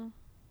 Mhm.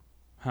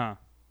 Huh.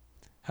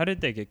 How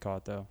did they get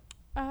caught though?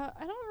 I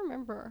don't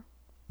remember.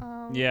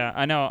 Yeah,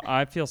 I know.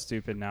 I feel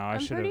stupid now. I I'm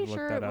should have pretty looked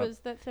sure that it up. was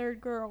that third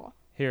girl.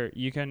 Here,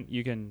 you can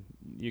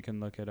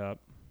look it up.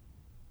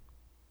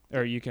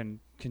 Or you can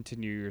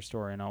continue your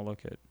story and I'll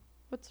look it.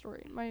 What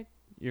story?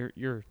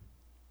 Your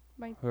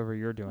My whoever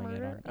you're doing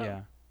murder? it on.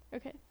 Yeah.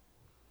 Okay.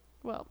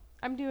 Well,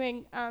 I'm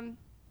doing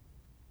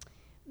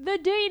the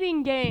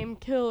dating game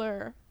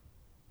killer,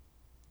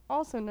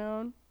 also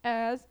known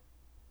as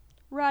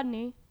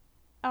Rodney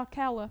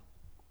Alcala.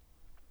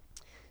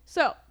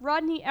 So,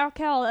 Rodney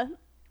Alcala,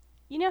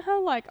 you know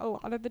how like a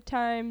lot of the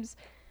times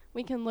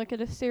we can look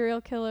at a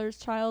serial killer's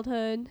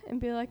childhood and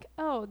be like,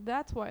 oh,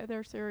 that's why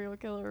they're serial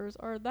killers,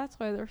 or that's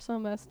why they're so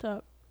messed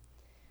up.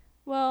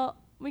 Well,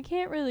 we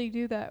can't really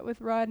do that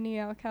with Rodney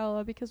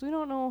Alcala because we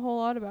don't know a whole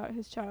lot about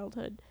his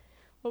childhood.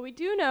 What we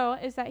do know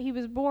is that he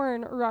was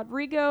born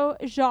Rodrigo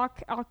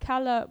Jacques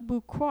Alcala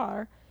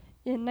Buquar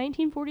in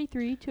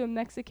 1943 to a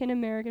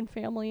Mexican-American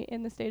family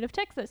in the state of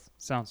Texas.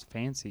 Sounds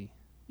fancy.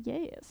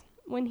 Yes.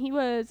 When he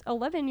was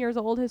 11 years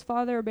old, his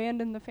father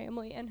abandoned the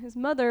family, and his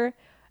mother,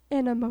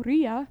 Ana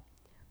Maria,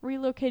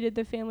 relocated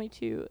the family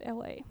to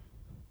L.A.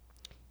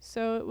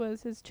 So it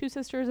was his 2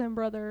 sisters and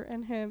brother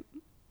and him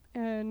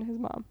and his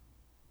mom,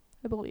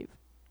 I believe,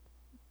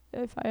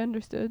 if I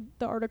understood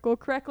the article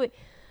correctly.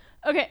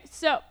 Okay,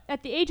 so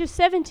at the age of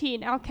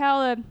 17,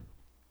 Alcala,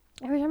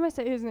 every time I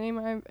say his name,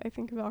 I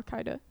think of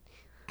Al-Qaeda.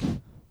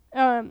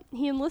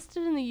 He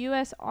enlisted in the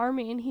U.S.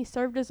 Army, and he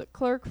served as a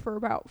clerk for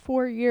about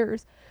 4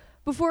 years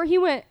before he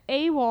went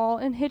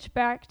AWOL and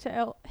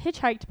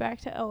hitchhiked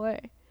back to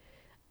L.A.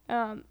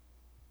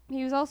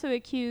 He was also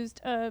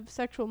accused of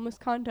sexual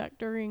misconduct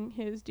during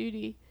his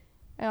duty,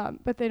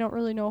 but they don't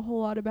really know a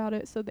whole lot about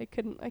it, so they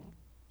couldn't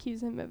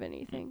accuse him of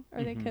anything,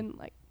 or they couldn't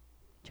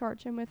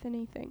charge him with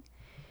anything.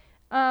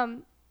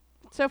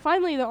 So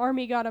finally the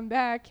Army got him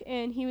back,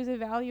 and he was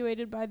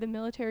evaluated by the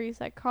military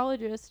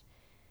psychologist.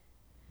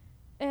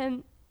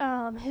 And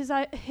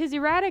his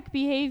erratic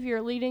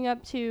behavior leading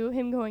up to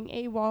him going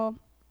AWOL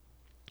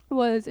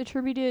was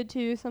attributed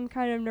to some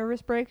kind of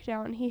nervous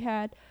breakdown he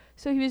had.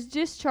 So he was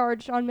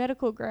discharged on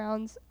medical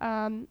grounds,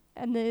 and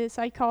the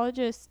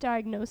psychologist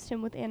diagnosed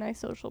him with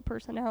antisocial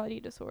personality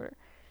disorder.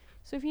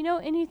 So if you know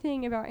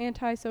anything about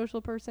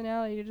antisocial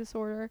personality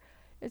disorder,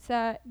 it's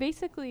that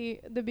basically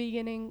the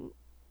beginning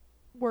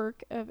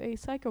work of a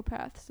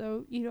psychopath.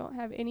 So you don't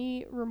have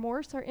any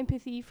remorse or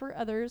empathy for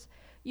others.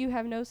 You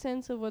have no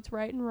sense of what's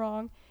right and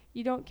wrong.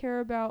 You don't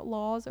care about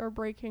laws or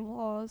breaking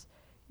laws.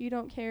 You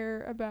don't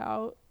care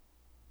about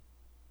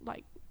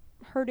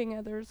hurting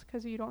others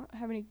because you don't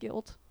have any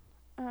guilt.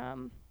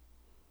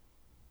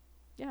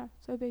 Yeah,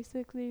 so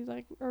basically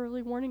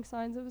early warning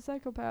signs of a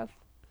psychopath.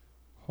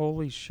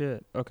 Holy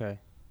shit. Okay.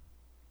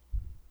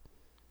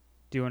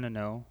 Do you want to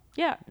know?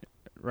 Yeah.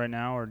 Right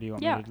now, or do you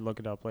want me to look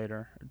it up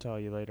later or tell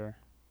you later?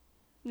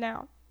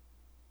 Now.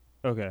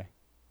 Okay.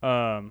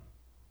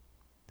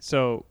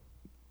 So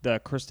the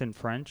Kristen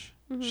French,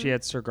 she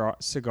had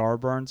cigar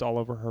burns all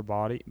over her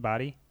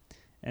body,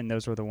 and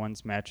those were the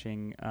ones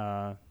matching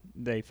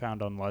they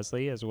found on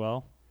Leslie as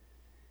well.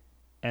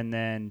 And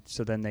then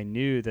they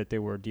knew that they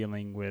were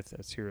dealing with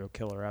a serial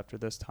killer after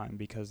this time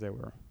because there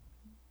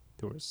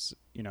was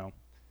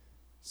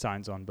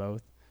signs on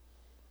both.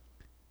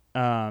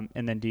 And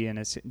then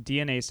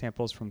DNA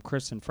samples from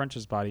Kristen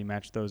French's body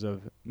matched those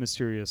of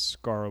mysterious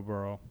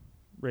Scarborough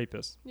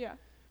rapist. Yeah.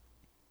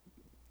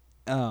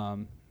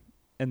 And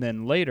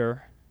then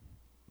later,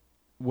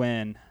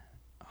 when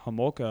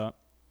Homolka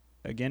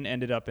again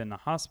ended up in the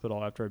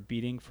hospital after a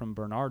beating from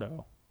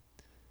Bernardo,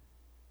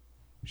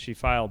 she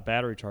filed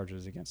battery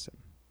charges against him.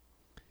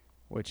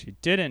 What she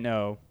didn't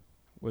know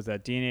was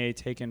that DNA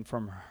taken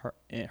from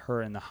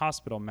her in the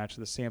hospital matched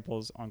the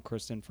samples on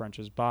Kristen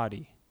French's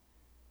body.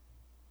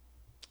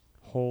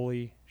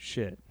 Holy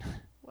shit.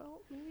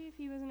 Well, maybe if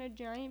he wasn't a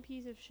giant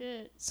piece of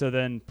shit. So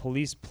then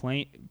police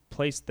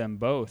placed them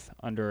both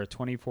under a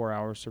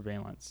 24-hour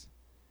surveillance.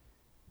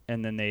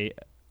 And then they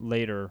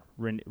later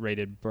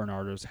raided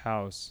Bernardo's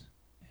house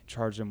and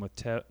charged him with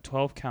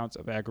 12 counts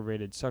of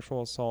aggravated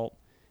sexual assault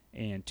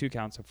and 2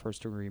 counts of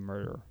first-degree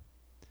murder.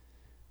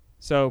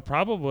 So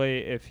probably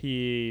if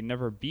he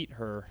never beat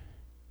her...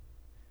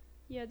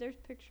 Yeah, there's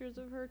pictures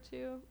of her,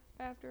 too,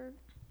 after...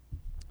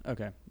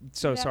 Okay,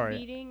 so that sorry.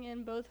 beating,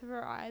 and both of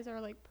her eyes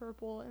are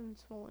purple and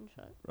swollen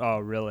shut. Oh,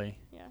 really?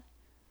 Yeah.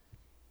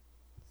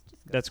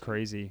 That's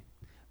crazy.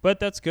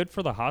 But that's good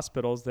for the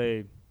hospitals.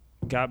 They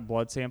got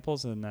blood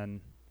samples, and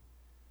then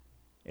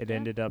it Yeah.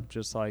 ended up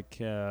just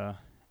like I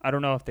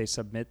don't know if they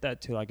submit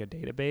that to like a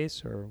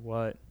database or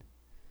what,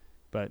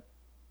 but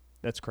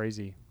that's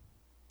crazy.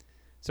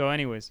 So,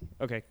 anyways,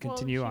 okay,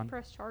 continue Well, on. she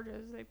pressed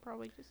charges. They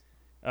probably just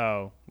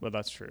Oh, well,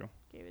 that's true.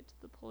 gave it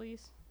to the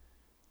police.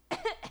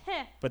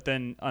 But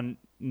then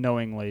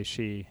unknowingly,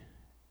 she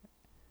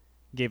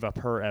gave up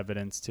her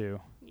evidence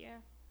too. Yeah.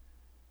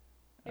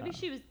 Maybe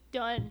she was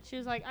done. She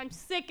was like, I'm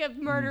sick of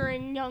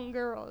murdering young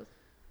girls.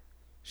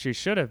 She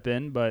should have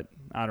been, but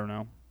I don't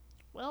know,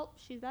 Well,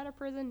 she's out of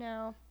prison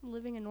now,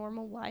 living a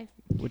normal life.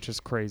 which is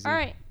crazy. All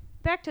right,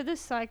 back to this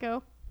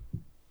psycho.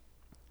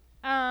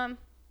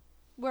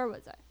 Where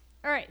was I?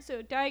 All right,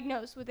 so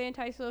diagnosed with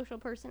antisocial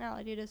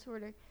personality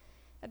disorder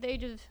at the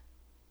age of,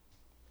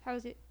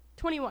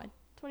 21.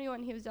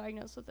 21, he was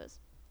diagnosed with this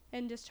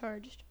and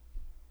discharged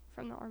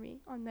from the Army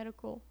on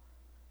medical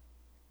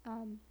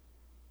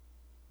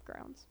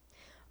grounds.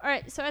 All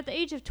right, so at the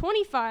age of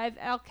 25,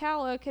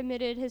 Alcala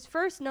committed his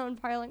first known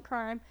violent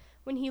crime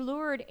when he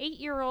lured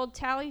 8-year-old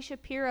Tally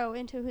Shapiro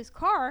into his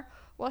car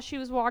while she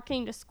was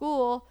walking to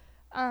school.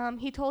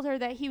 He told her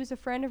that he was a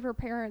friend of her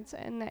parents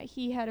and that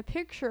he had a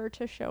picture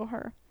to show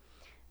her.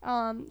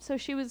 So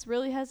she was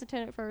really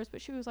hesitant at first,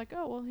 but she was like,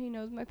 oh, well, he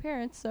knows my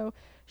parents. So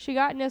she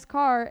got in his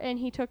car and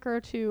he took her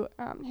to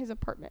his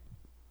apartment.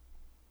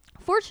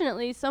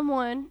 Fortunately,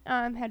 someone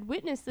had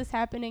witnessed this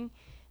happening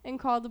and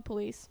called the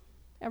police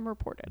and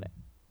reported it.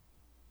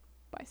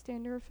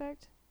 Bystander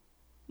effect,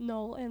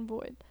 null and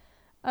void.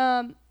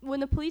 When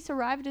the police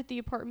arrived at the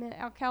apartment,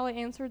 Alcala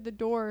answered the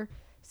door,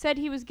 said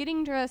he was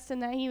getting dressed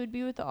and that he would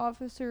be with the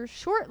officers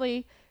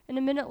shortly, and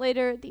a minute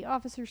later, the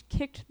officers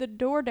kicked the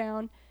door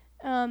down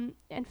and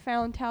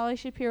found Tally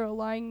Shapiro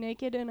lying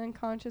naked and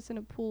unconscious in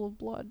a pool of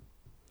blood.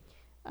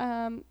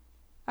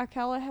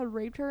 Alcala had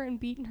raped her and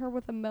beaten her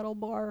with a metal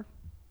bar,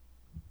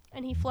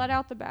 and he fled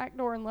out the back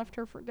door and left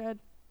her for dead.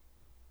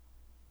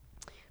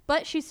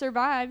 But she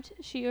survived.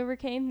 She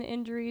overcame the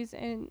injuries,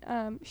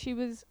 and she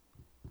was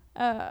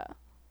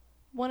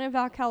one of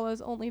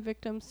Alcala's only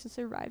victims to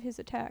survive his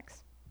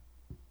attacks.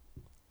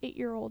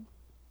 8-year-old.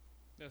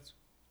 That's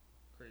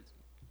crazy.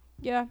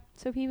 Yeah,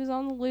 so he was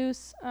on the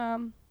loose,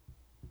 and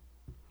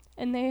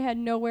they had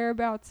no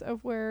whereabouts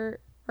of where,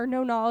 or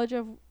no knowledge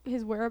of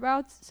his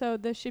whereabouts, so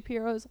the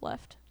Shapiros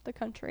left the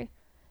country.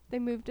 They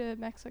moved to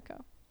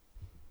Mexico.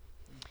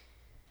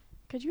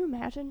 Could you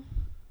imagine?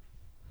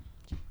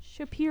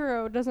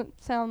 Shapiro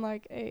doesn't sound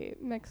like a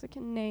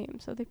Mexican name,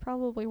 so they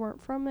probably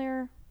weren't from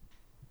there.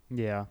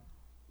 Yeah.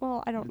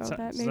 Well, I don't know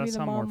that. Does Maybe that the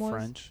sound mom more was.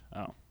 French?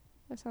 Oh.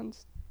 That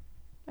sounds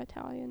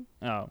Italian.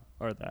 Oh,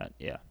 or that,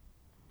 yeah.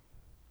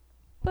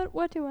 But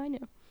what do I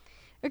know?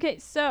 Okay,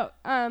 so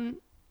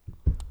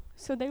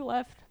so they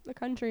left the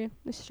country.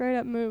 They straight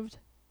up moved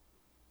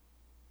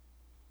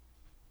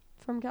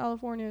from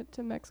California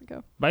to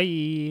Mexico.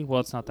 Bye.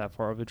 Well, it's not that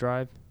far of a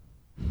drive.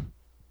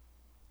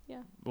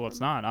 Yeah. Well, it's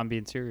not. I'm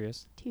being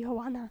serious.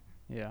 Tijuana.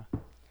 Yeah.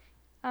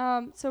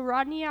 So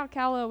Rodney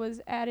Alcala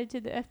was added to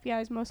the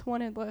FBI's most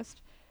wanted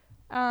list.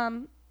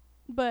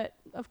 But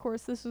of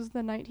course this was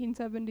the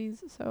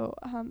 1970s, so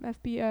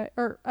FBI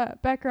or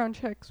background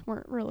checks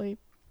weren't really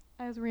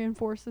as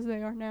reinforced as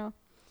they are now.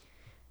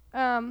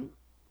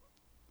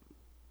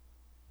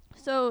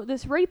 So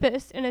this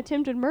rapist and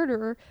attempted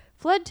murderer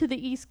fled to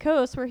the East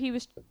Coast where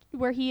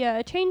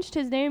he changed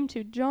his name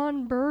to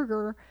John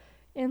Berger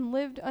and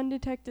lived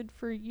undetected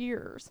for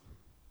years.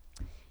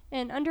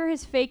 And under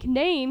his fake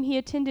name, he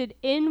attended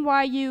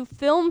NYU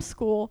Film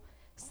School,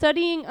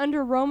 studying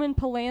under Roman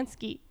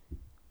Polanski.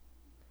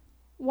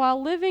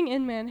 While living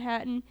in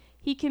Manhattan,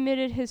 he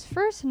committed his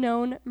first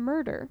known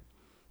murder.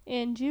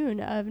 In June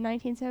of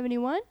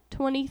 1971,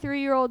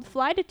 23-year-old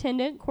flight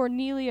attendant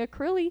Cornelia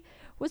Crilly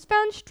was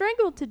found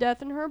strangled to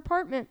death in her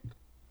apartment.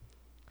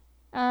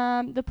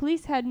 The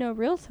police had no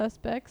real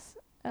suspects,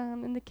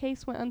 and the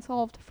case went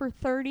unsolved for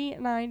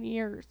 39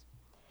 years.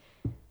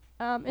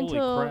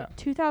 Until crap.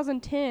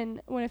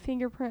 2010, when a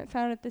fingerprint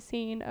found at the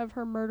scene of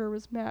her murder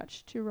was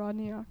matched to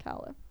Rodney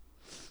Alcala.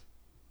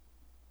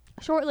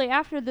 Shortly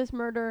after this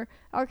murder,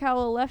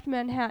 Alcala left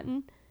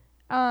Manhattan.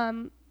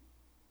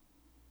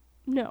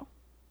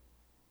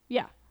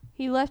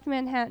 He left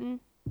Manhattan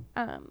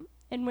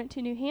and went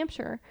to New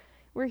Hampshire,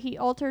 where he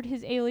altered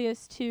his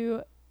alias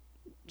to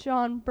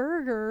John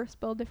Berger,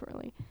 spelled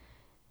differently.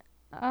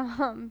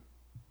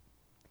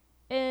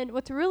 And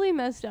what's really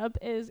messed up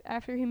is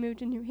after he moved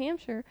to New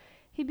Hampshire,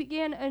 he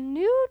began a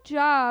new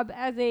job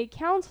as a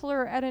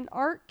counselor at an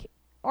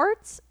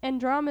arts and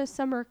drama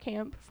summer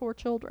camp for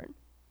children.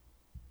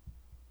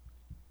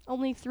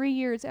 Only 3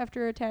 years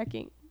after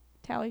attacking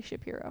Tally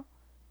Shapiro.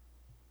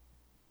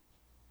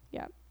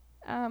 Yeah.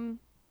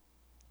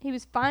 He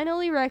was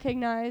finally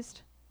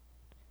recognized.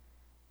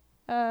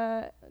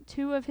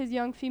 2 of his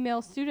young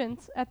female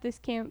students at this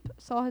camp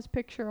saw his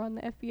picture on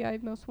the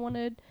FBI Most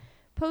Wanted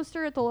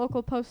poster at the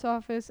local post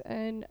office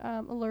and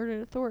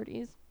alerted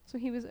authorities. So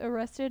he was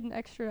arrested and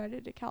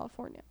extradited to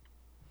California.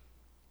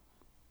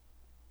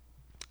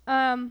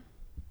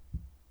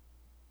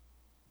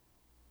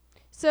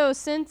 So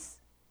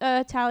since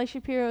Tali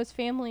Shapiro's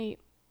family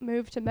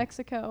moved to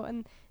Mexico,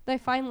 and they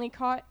finally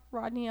caught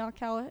Rodney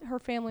Alcala. Her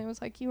family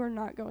was like, "You are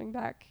not going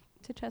back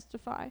to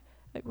testify.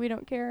 Like, we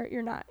don't care.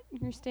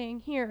 You're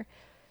staying here."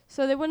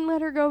 So they wouldn't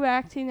let her go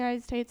back to the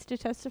United States to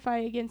testify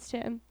against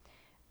him.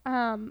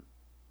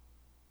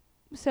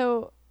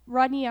 So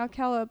Rodney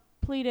Alcala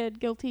pleaded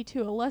guilty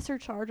to a lesser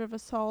charge of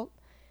assault.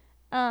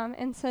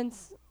 And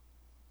since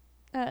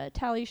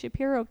Tali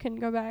Shapiro couldn't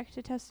go back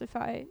to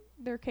testify,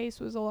 their case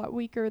was a lot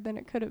weaker than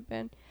it could have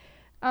been.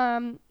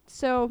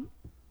 So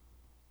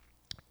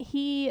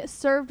he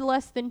served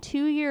less than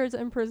 2 years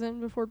in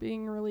prison before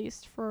being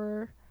released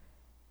for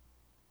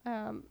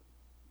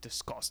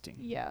disgusting.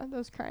 Yeah,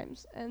 those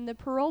crimes. And the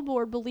parole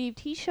board believed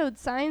he showed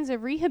signs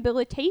of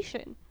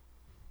rehabilitation.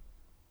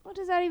 What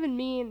does that even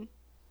mean?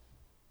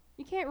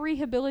 You can't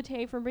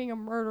rehabilitate from being a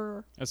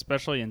murderer.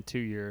 Especially in 2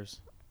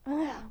 years.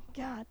 Oh,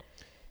 God.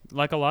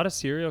 Like a lot of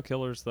serial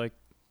killers, like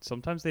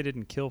sometimes they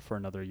didn't kill for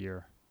another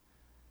year.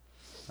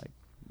 Like,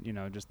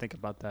 just think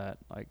about that.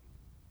 Like,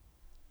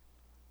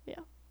 yeah.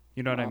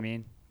 You know what I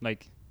mean?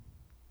 Like,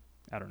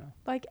 I don't know.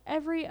 Like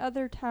every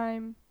other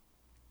time,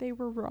 they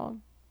were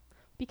wrong.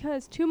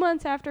 Because 2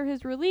 months after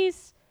his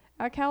release,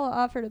 Alcala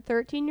offered a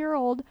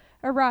 13-year-old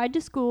a ride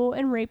to school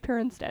and raped her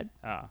instead.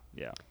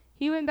 Yeah.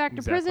 He went back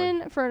to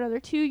prison for another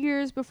 2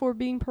 years before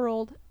being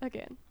paroled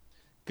again.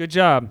 Good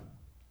job.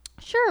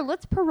 Sure,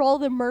 let's parole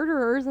the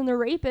murderers and the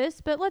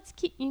rapists, but let's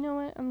keep... You know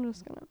what?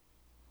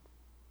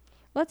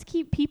 Let's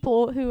keep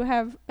people who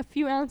have a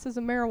few ounces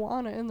of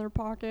marijuana in their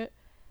pocket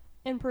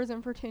in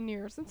prison for 10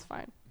 years. That's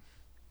fine.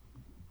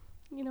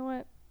 You know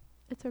what?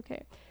 It's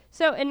okay.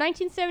 So, in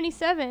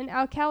 1977,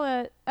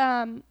 Alcala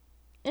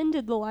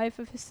ended the life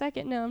of his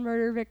second known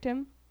murder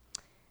victim.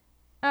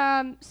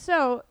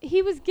 So,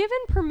 he was given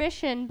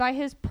permission by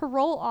his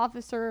parole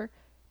officer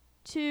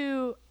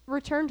to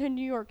return to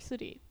New York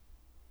City.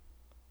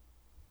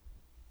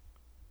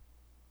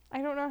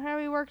 I don't know how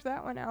he worked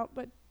that one out,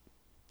 but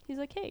he's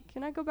like, "Hey,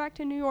 can I go back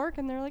to New York?"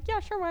 And they're like, "Yeah,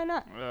 sure, why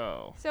not?"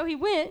 Oh. So he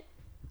went,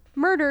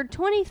 murdered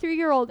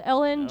 23-year-old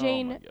Ellen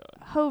Jane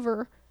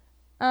Hover.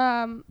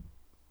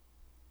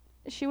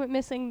 She went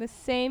missing the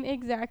same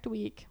exact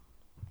week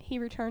he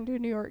returned to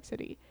New York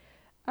City.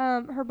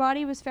 Her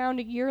body was found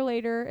a year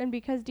later, and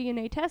because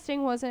DNA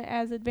testing wasn't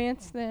as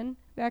advanced then,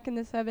 back in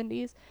the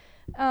 70s,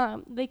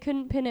 they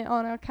couldn't pin it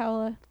on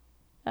Alcala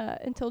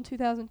until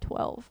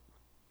 2012,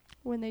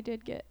 when they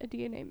did get a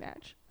DNA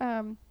match.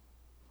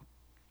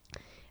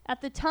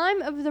 At the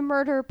time of the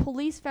murder,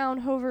 police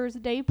found Hover's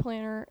day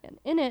planner, and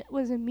in it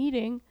was a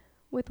meeting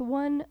with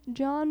one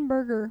John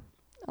Berger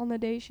on the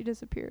day she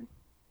disappeared.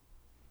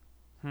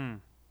 I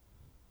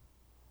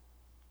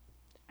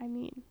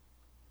mean...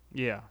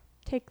 Yeah.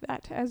 Take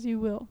that as you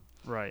will.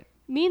 Right.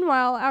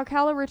 Meanwhile,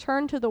 Alcala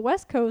returned to the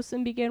West Coast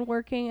and began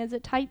working as a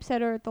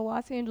typesetter at the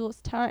Los Angeles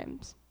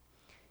Times.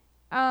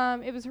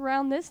 It was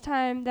around this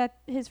time that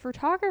his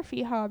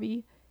photography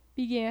hobby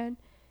began.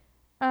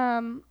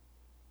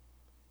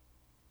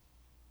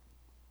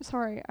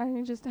 Sorry,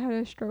 I just had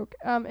a stroke.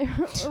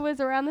 It was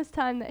around this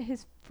time that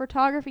his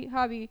photography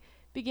hobby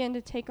began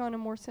to take on a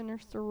more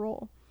sinister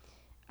role.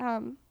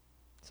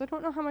 So I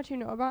don't know how much you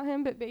know about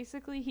him, but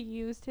basically he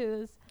used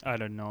his... I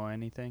don't know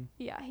anything.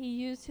 Yeah, he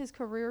used his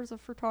career as a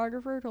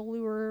photographer to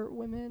lure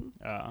women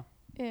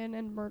in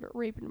and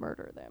rape and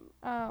murder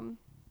them.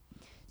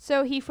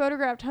 So he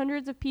photographed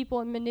hundreds of people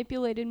and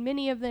manipulated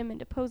many of them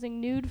into posing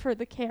nude for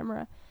the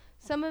camera.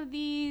 Some of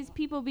these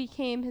people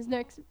became his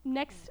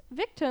next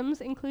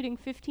victims, including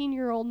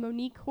 15-year-old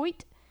Monique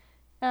Hoyt,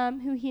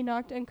 who he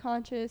knocked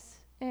unconscious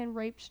and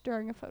raped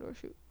during a photo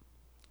shoot.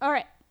 All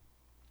right.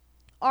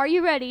 Are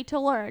you ready to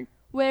learn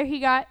where he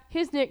got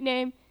his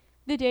nickname,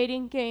 the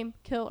Dating Game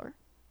Killer?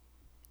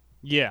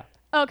 Yeah.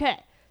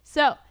 Okay.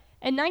 So,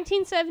 in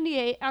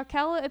 1978,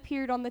 Alcala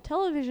appeared on the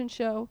television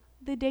show,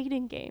 The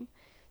Dating Game.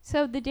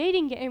 So, The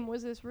Dating Game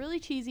was this really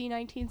cheesy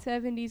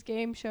 1970s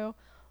game show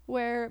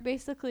where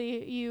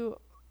basically you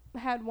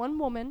had one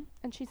woman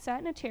and she sat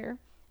in a chair,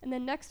 and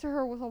then next to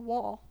her was a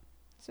wall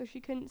so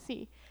she couldn't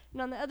see.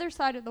 And on the other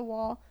side of the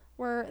wall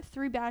were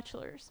 3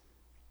 bachelors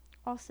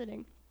all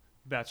sitting.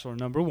 Bachelor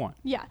number 1.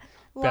 Yeah.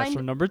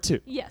 Bachelor number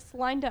 2. Yes,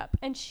 lined up.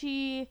 And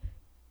she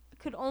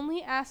could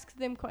only ask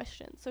them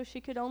questions. So she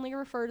could only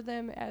refer to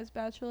them as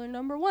Bachelor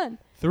number 1.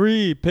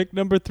 3. Pick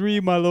number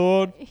 3, my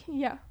lord.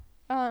 Yeah.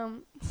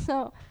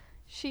 So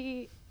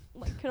she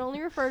could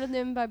only refer to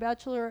them by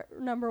Bachelor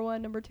number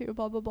 1, number 2,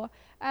 blah, blah, blah.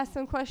 Ask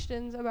them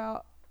questions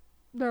about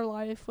their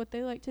life, what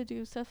they like to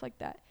do, stuff like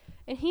that.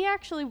 And he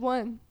actually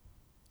won.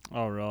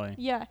 Oh, really?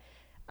 Yeah.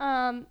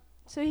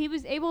 So he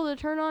was able to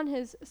turn on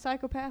his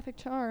psychopathic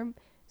charm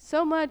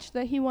so much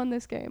that he won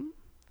this game.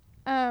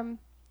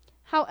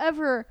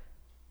 However,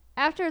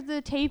 after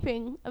the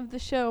taping of the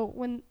show,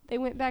 when they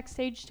went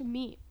backstage to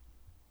meet,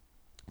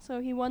 so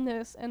he won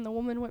this, and the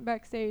woman went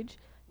backstage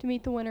to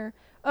meet the winner.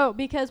 Oh,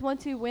 because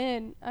once you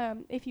win,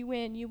 if you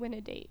win, you win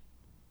a date.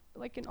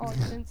 Like an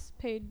all-expense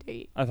paid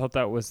date. I thought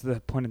that was the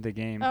point of the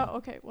game. Oh,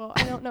 okay. Well,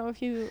 I don't know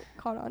if you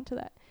caught on to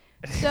that.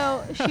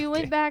 So she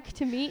went back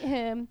to meet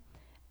him.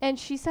 And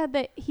she said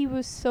that he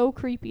was so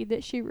creepy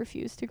that she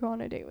refused to go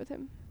on a date with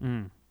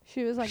him.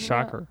 She was like,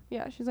 Shocker. No.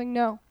 Yeah, she's like,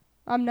 no,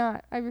 I'm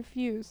not. I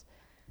refuse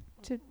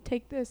to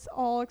take this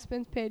all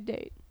expense paid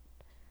date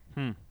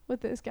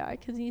with this guy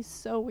because he's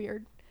so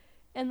weird.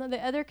 And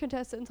the other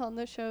contestants on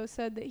the show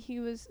said that he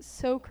was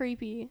so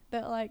creepy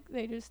that, like,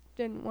 they just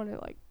didn't want to,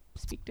 like,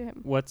 speak to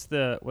him. What's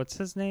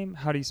his name?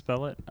 How do you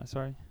spell it?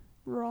 Sorry.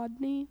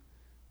 Rodney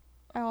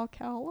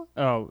Alcala.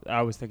 Oh,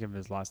 I was thinking of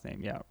his last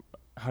name. Yeah.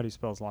 How do you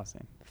spell his last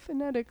name?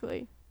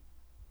 Phonetically.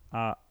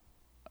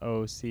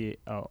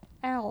 O-C-O.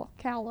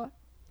 Alcala.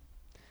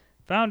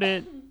 Found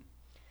it.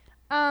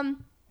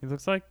 He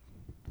looks like...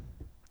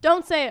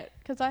 Don't say it,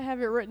 because I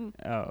have it written.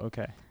 Oh,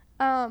 okay.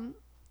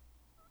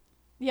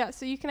 Yeah,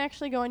 so you can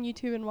actually go on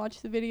YouTube and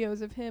watch the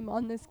videos of him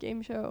on this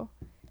game show.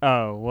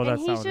 Oh, well, And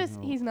that's not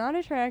what he's not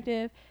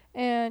attractive,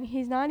 and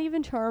he's not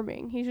even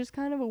charming. He's just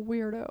kind of a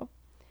weirdo.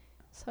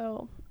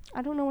 So,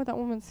 I don't know what that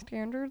woman's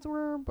standards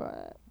were,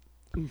 but...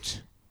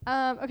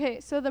 okay,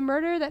 so the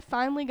murder that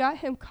finally got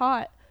him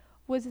caught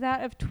was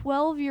that of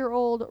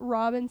 12-year-old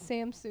Robin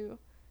Samsu.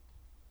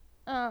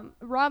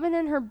 Robin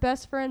and her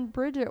best friend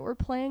Bridget were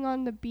playing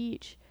on the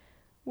beach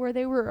where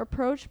they were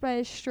approached by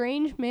a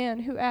strange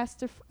man who asked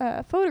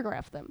to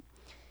photograph them.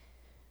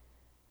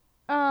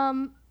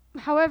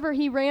 However,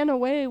 he ran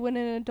away when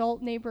an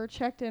adult neighbor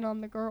checked in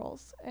on the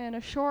girls. And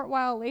a short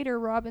while later,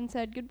 Robin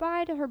said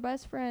goodbye to her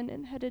best friend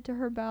and headed to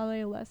her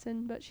ballet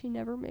lesson, but she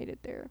never made it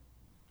there.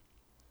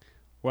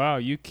 Wow,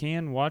 you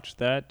can watch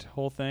that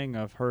whole thing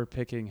of her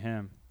picking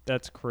him.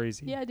 That's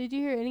crazy. Yeah, did you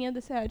hear any of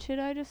the sad shit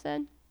I just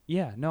said?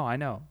 Yeah, no, I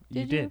know.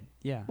 You did.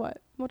 Yeah.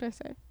 What? What'd I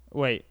say?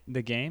 Wait,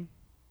 the game?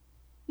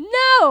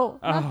 No!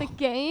 Not the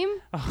game.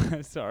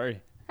 Oh,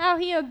 sorry. How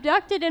he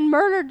abducted and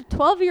murdered a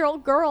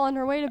 12-year-old girl on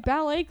her way to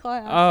ballet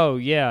class. Oh,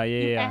 yeah.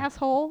 You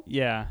asshole.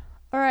 Yeah.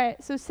 All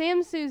right, so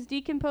Samsu's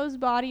decomposed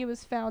body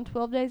was found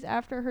 12 days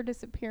after her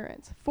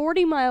disappearance,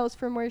 40 miles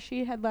from where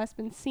she had last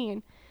been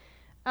seen,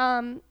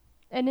 and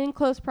in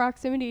close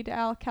proximity to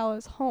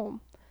Alcala's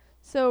home.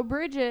 So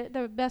Bridget,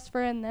 the best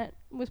friend that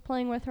was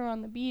playing with her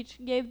on the beach,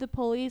 gave the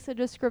police a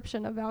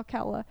description of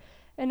Alcala,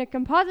 and a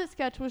composite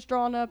sketch was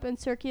drawn up and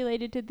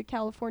circulated to the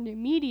California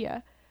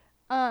media.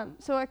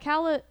 So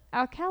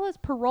Alcala's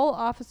parole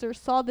officer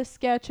saw the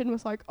sketch and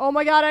was like, "Oh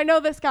my God, I know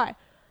this guy,"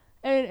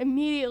 and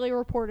immediately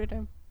reported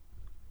him.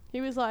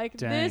 He was like,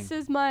 Dang. "This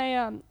is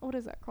my what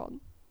is that called?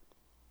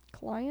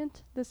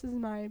 Client? This is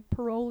my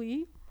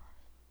parolee."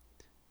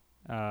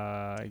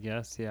 I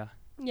guess, yeah.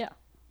 Yeah,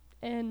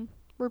 and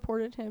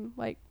reported him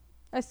like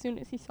as soon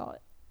as he saw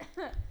it.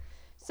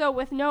 So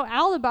with no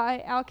alibi,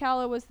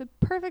 Alcala was the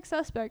perfect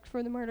suspect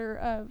for the murder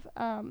of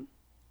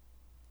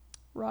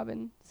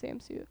Robin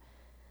Samsu.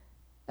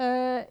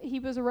 He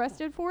was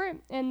arrested for it,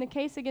 and the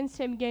case against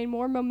him gained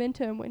more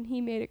momentum when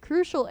he made a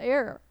crucial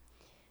error.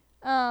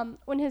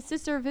 When his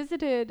sister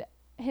visited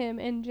him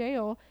in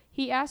jail,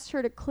 he asked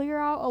her to clear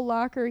out a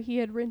locker he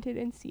had rented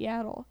in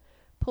Seattle.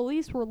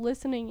 Police were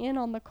listening in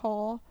on the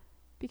call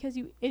because,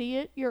 you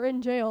idiot, you're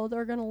in jail.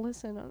 They're going to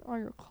listen on all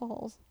your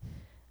calls.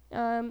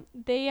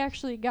 They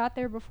actually got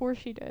there before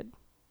she did,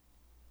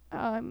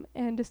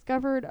 and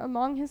discovered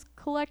among his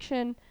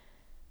collection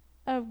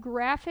of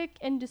graphic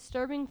and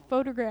disturbing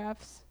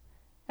photographs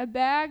a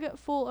bag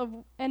full of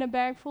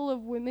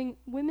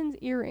women's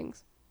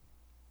earrings.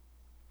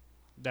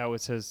 That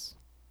was his...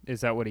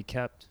 Is that what he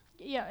kept?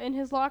 Yeah, in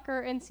his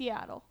locker in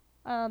Seattle.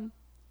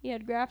 He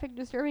had graphic,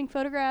 disturbing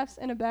photographs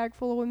and a bag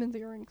full of women's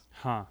earrings.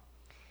 Huh.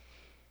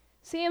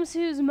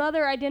 Samsu's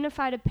mother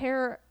identified a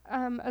pair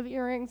of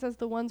earrings as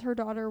the ones her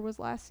daughter was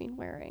last seen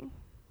wearing.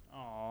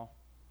 Aw.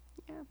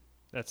 Yeah.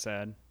 That's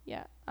sad.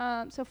 Yeah.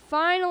 So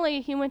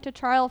finally, he went to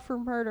trial for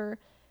murder,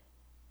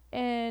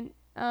 and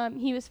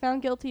he was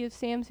found guilty of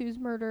Samsu's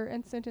murder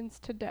and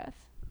sentenced to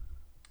death.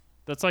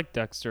 That's like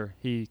Dexter.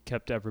 He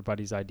kept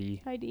everybody's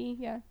ID. ID,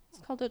 yeah. It's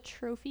called a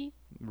trophy.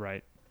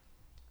 Right.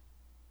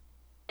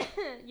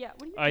 Yeah,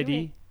 what are you ID?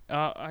 doing?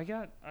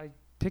 I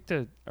picked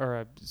a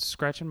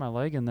scratch in my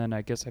leg, and then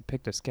I guess I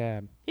picked a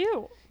scab.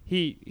 Ew.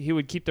 He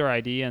would keep their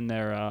ID and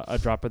their a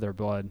drop of their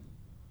blood.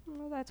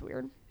 Well, that's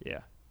weird. Yeah.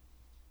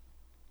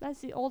 That's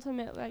the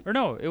ultimate, like... Or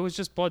no, it was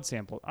just blood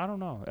sample. I don't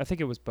know. I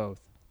think it was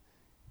both.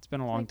 It's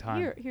been a long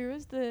time. Here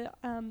is the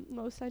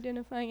most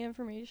identifying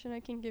information I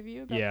can give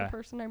you about Yeah. the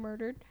person I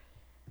murdered.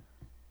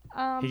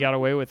 He got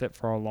away with it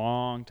for a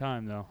long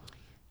time, though.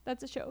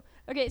 That's a show.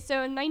 Okay,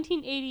 so in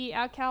 1980,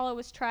 Alcala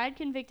was tried,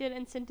 convicted,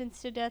 and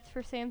sentenced to death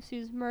for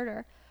Samsu's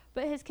murder.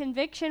 But his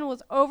conviction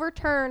was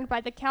overturned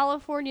by the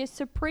California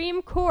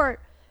Supreme Court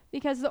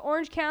because the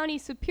Orange County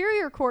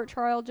Superior Court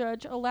trial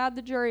judge allowed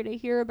the jury to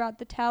hear about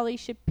the Tally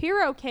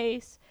Shapiro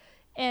case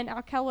and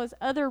Alcala's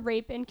other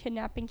rape and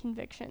kidnapping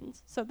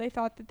convictions. So they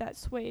thought that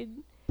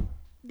swayed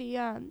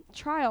the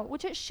trial,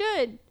 which it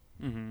should.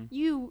 Mm-hmm.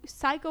 You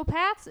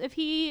psychopaths, if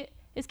he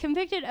is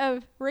convicted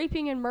of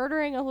raping and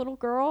murdering a little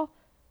girl,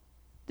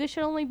 this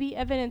should only be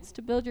evidence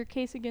to build your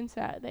case against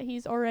that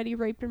he's already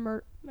raped and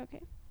murdered.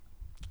 Okay.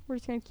 We're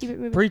just going to keep it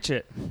moving. Preach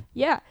it.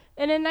 Yeah.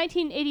 And in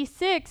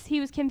 1986, he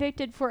was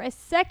convicted for a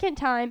second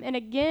time and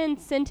again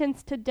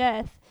sentenced to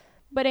death.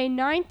 But a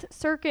Ninth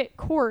Circuit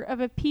Court of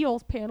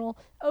Appeals panel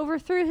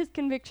overthrew his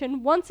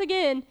conviction once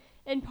again,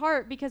 in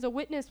part because a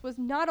witness was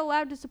not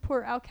allowed to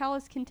support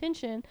Alcala's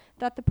contention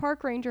that the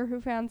park ranger who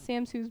found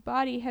Samsu's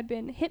body had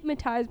been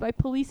hypnotized by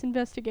police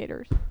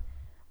investigators.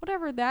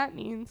 Whatever that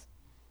means.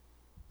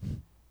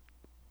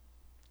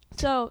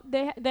 So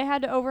they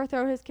had to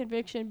overthrow his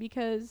conviction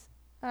because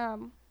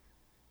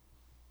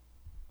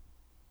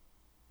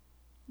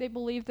they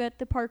believed that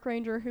the park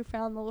ranger who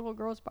found the little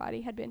girl's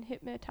body had been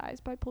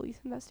hypnotized by police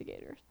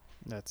investigators.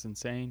 That's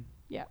insane.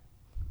 Yeah.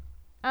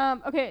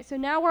 Okay, so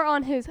now we're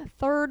on his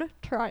third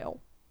trial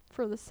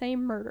for the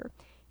same murder.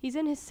 He's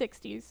in his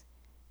 60s.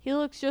 He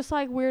looks just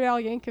like Weird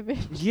Al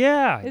Yankovic.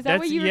 Yeah. Is that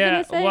what you were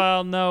going to say?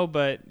 Well, no,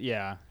 but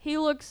yeah. He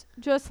looks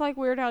just like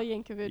Weird Al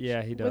Yankovic.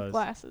 Yeah, he does. With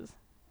glasses.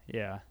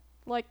 Yeah.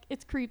 Like,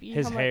 it's creepy.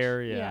 His how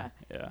hair, much,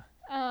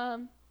 yeah.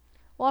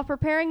 While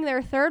preparing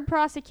their third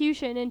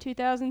prosecution in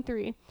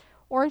 2003,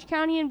 Orange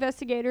County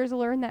investigators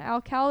learned that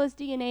Alcala's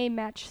DNA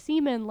matched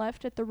semen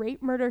left at the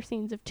rape murder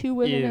scenes of 2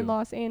 women in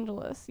Los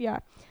Angeles. Yeah.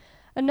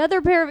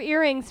 Another pair of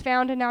earrings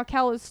found in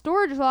Alcala's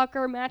storage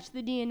locker matched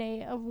the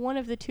DNA of one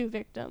of the 2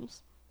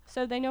 victims.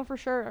 So they know for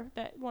sure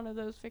that one of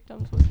those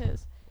victims was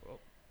his.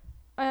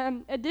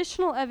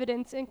 Additional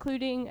evidence,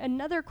 including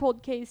another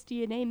cold case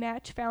DNA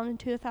match found in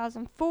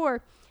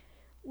 2004,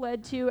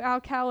 led to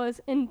Alcala's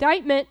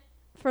indictment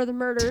for the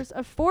murders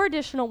of 4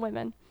 additional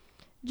women.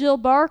 Jill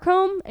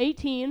Barcombe,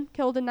 18,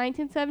 killed in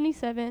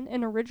 1977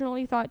 and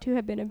originally thought to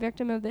have been a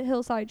victim of the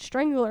Hillside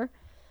Strangler.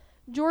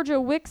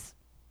 Georgia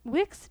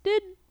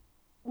Wixted,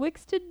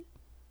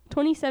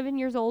 27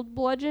 years old,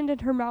 bludgeoned in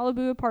her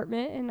Malibu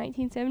apartment in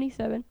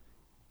 1977.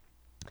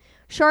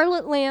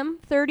 Charlotte Lamb,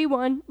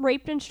 31,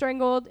 raped and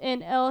strangled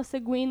in El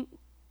Segundo,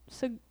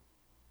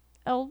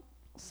 in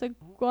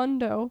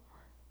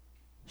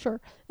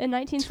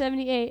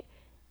 1978.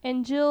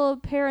 And Jill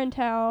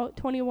Parenteau,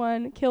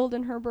 21, killed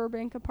in her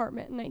Burbank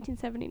apartment in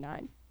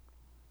 1979.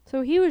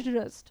 So he was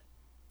just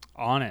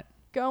on it,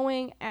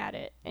 going at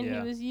it, and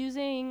Yeah. he was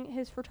using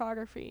his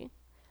photography.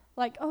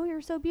 Like, oh,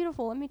 you're so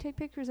beautiful. Let me take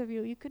pictures of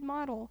you. You could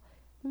model.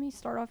 Let me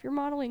start off your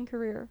modeling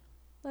career.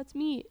 Let's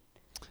meet.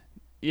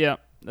 Yeah,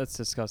 that's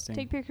disgusting.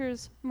 Take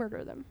pictures,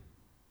 murder them.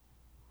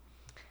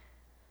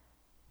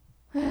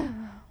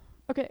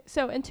 Okay,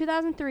 so in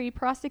 2003,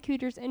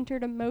 prosecutors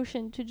entered a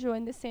motion to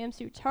join the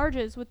Samsu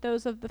charges with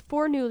those of the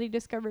 4 newly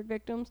discovered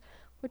victims,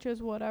 which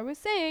is what I was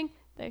saying.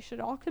 They should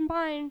all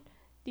combine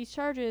these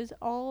charges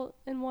all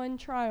in one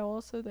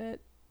trial so that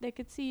they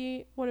could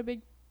see what a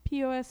big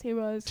POS he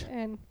was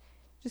and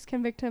just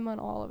convict him on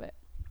all of it.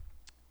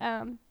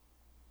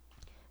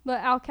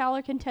 But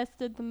Alcala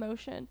contested the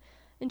motion.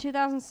 In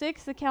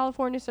 2006, the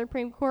California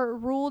Supreme Court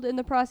ruled in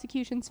the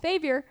prosecution's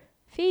favor.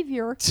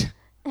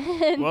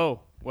 And Whoa,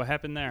 what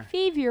happened there?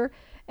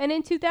 And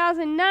in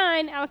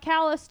 2009,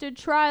 Alcala stood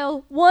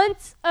trial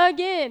once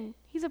again.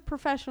 He's a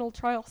professional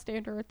trial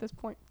stander at this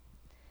point.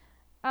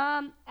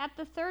 At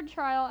the third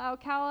trial,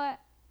 Alcala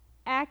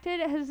acted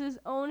as his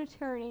own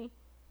attorney,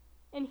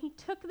 and he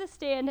took the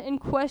stand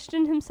and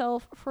questioned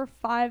himself for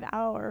 5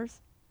 hours,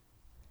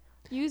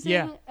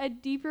 using a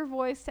deeper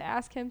voice to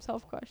ask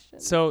himself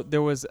questions. So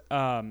there was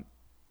the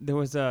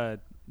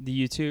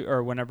YouTube,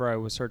 or whenever I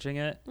was searching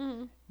it,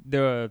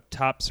 the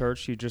top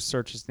search, you just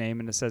search his name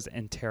and it says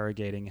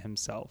interrogating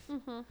himself.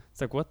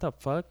 It's like, what the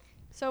fuck?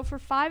 So for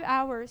 5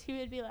 hours, he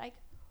would be like,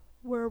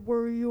 where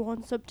were you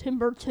on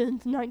September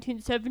 10th,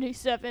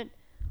 1977?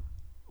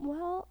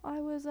 Well, I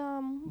was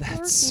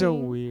That's so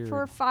weird.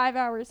 For 5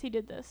 hours he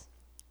did this.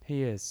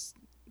 He is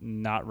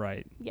not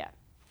right. Yeah,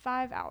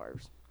 5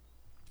 hours.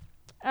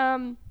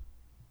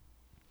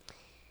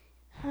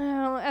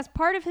 As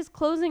part of his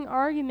closing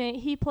argument,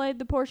 he played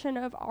the portion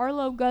of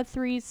Arlo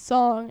Guthrie's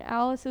song,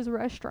 Alice's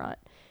Restaurant,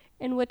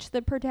 in which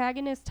the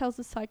protagonist tells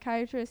the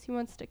psychiatrist he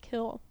wants to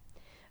kill.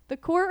 The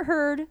court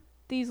heard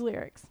these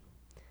lyrics.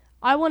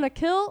 I want to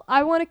kill,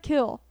 I want to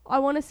kill. I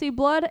want to see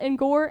blood and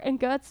gore and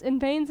guts and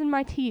veins in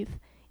my teeth.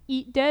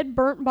 Eat dead,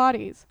 burnt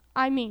bodies.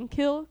 I mean,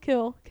 kill,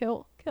 kill,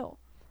 kill, kill.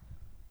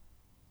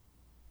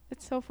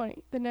 It's so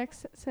funny. The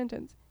next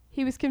sentence.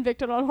 He was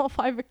convicted on all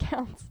 5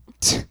 accounts.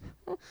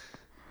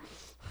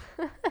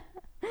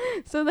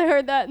 So they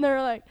heard that and they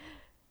were like,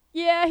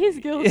 yeah, he's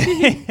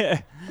guilty.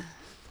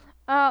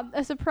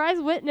 A surprise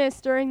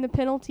witness during the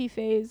penalty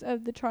phase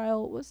of the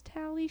trial was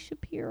Tally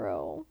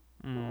Shapiro.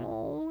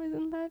 Oh,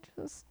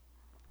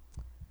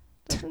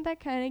 doesn't that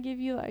kind of give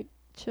you like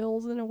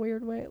chills in a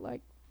weird way?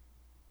 Like,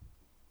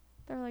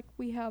 they're like,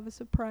 we have a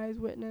surprise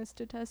witness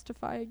to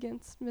testify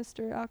against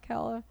Mr.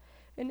 Alcala.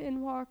 And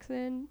in walks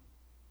in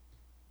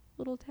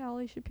little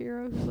Tally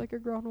Shapiro, who's like a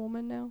grown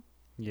woman now.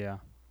 Yeah.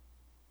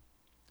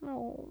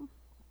 Oh.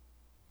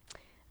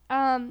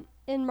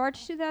 In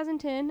March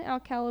 2010,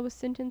 Alcala was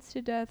sentenced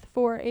to death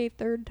for a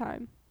 3rd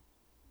time.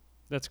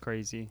 That's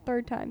crazy.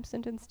 3rd time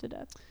sentenced to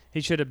death. He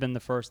should have been the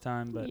first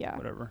time, but Yeah.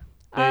 whatever.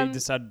 They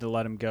decided to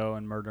let him go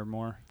and murder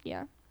more.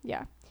 Yeah,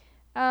 yeah.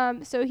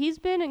 So he's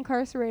been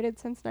incarcerated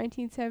since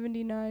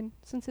 1979,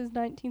 since his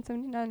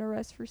 1979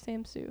 arrest for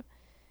Samsu.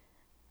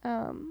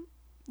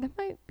 That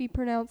might be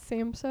pronounced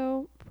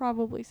Samso,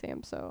 probably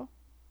Samso.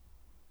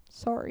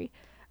 Sorry.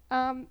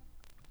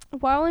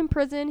 While in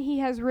prison, he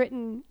has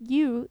written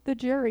You, the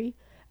Jury,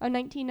 a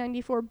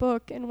 1994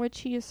 book in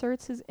which he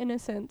asserts his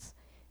innocence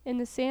in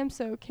the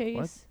Samso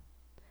case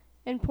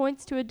and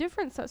points to a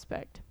different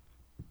suspect.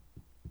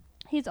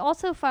 He's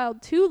also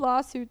filed 2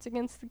 lawsuits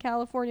against the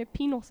California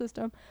penal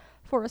system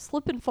for a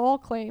slip and fall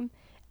claim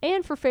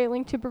and for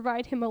failing to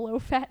provide him a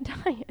low-fat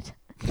diet.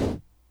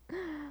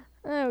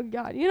 Oh,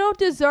 God. You don't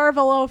deserve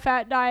a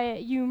low-fat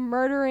diet, you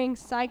murdering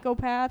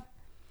psychopath.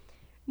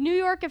 New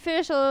York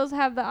officials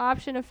have the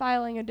option of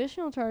filing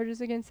additional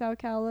charges against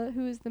Alcala,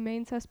 who is the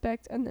main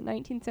suspect in the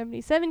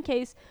 1977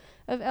 case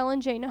of Ellen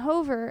Jane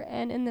Hover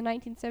and in the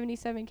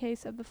 1977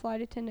 case of the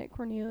flight attendant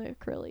Cornelia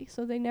Crilly.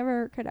 So they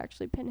never could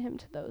actually pin him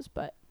to those,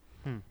 but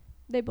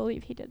they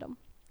believe he did them.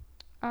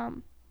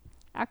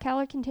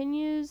 Alcala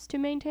continues to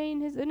maintain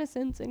his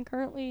innocence and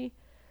currently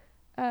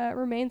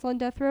remains on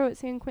death row at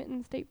San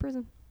Quentin State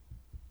Prison.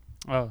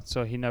 Oh,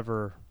 so they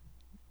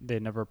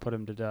never put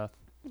him to death.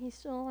 He's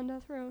still on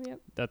death row, yep.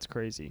 That's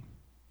crazy.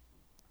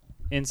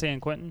 In San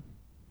Quentin?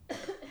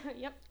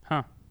 Yep.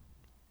 Huh.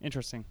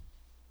 Interesting.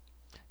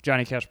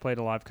 Johnny Cash played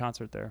a live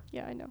concert there.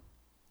 Yeah, I know.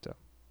 So.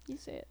 You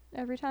say it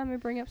every time I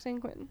bring up San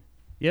Quentin.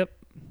 Yep.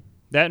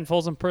 That and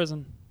Folsom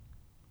Prison.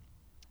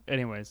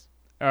 Anyways.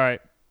 All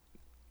right.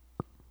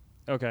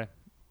 Okay.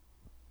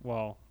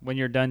 Well, when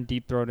you're done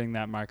deep-throating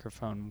that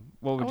microphone,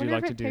 what would you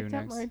like to do next? I wonder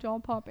if it picked up my jaw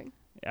popping.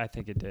 I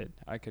think it did.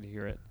 I could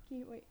hear it. Can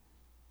you wait?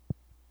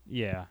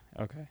 Yeah.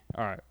 Okay.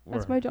 All right.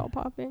 That's my jaw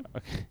popping.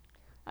 Okay.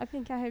 I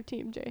think I have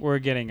TMJ. We're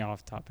getting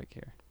off topic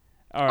here.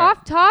 All right.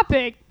 Off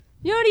topic?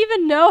 You don't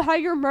even know how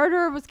your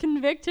murderer was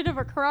convicted of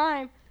a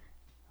crime.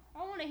 I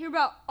want to hear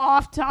about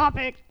off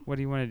topic. What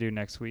do you want to do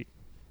next week?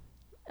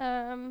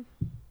 I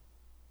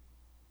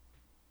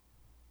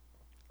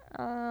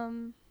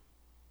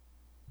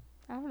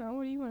don't know.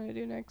 What do you want to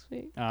do next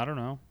week? I don't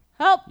know.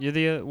 Help! You're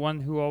the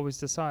one who always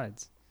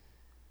decides.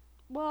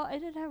 Well, I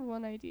did have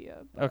one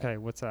idea. Okay,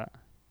 what's that?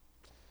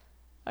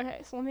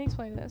 Okay, so let me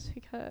explain this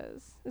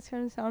because it's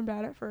going to sound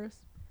bad at first.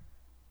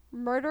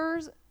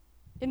 Murders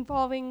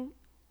involving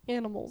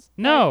animals.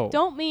 No! I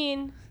don't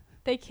mean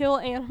they kill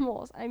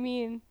animals. I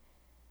mean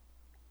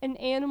an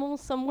animal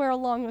somewhere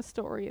along the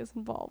story is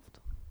involved.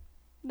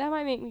 That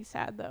might make me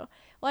sad, though.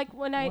 Like,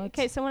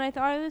 so when I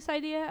thought of this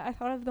idea, I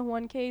thought of the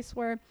one case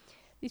where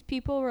these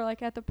people were,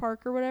 like, at the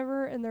park or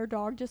whatever, and their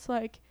dog just,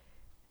 like,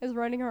 is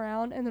running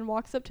around and then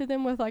walks up to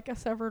them with, like, a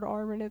severed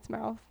arm in its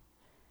mouth.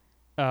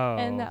 Oh,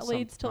 and that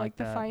leads to, like,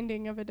 the that.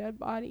 finding of a dead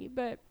body.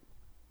 But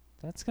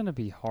that's going to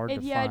be hard to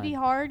find. Yeah, it'd be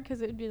hard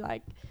because it'd be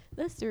like,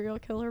 this serial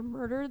killer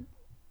murdered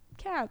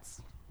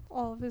cats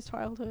all of his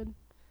childhood.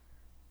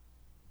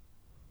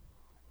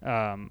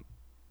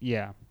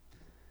 Yeah.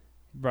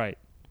 Right.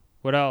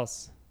 What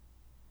else?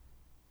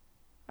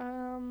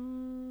 Are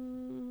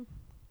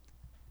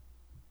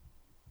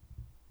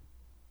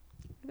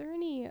there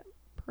any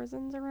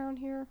prisons around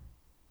here?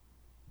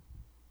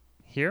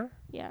 Here?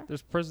 Yeah.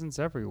 There's prisons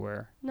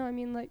everywhere. No, I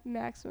mean like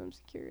maximum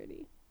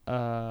security.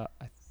 What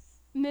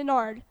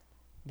Menard.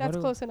 That's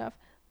close enough.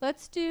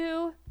 Let's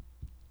do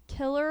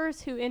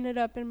killers who ended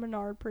up in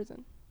Menard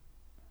prison.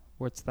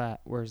 What's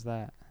that? Where's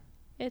that?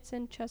 It's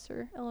in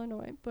Chester,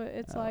 Illinois, but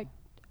it's like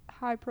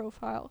high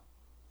profile.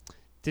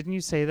 Didn't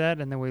you say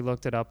that and then we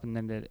looked it up and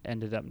then it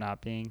ended up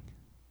not being?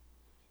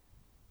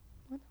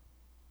 What?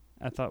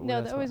 I thought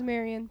No, that was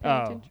Marion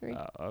Penitentiary.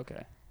 Oh,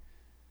 okay.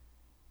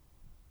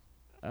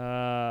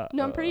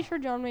 No, I'm pretty sure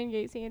John Wayne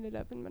Gacy ended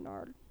up in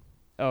Menard.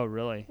 Oh,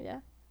 really? Yeah.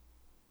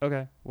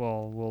 Okay.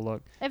 Well, we'll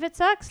look. If it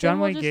sucks, John then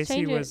we'll Wayne just Gacy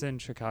change was it. in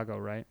Chicago,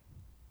 right?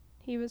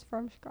 He was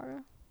from Chicago.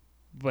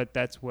 But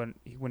that's when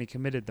he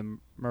committed the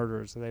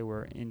murders. They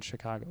were in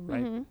Chicago,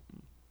 right? Mm-hmm.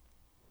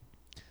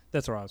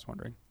 That's what I was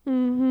wondering.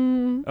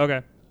 Mm-hmm.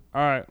 Okay.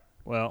 All right.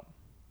 Well.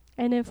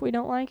 And if we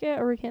don't like it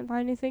or we can't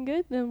find anything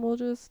good, then we'll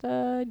just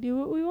do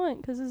what we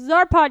want because this is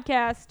our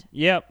podcast.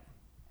 Yep.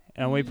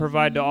 And we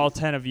provide to all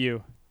 10 of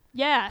you.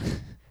 Yeah.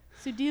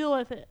 So deal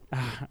with it.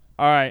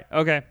 All right.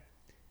 Okay.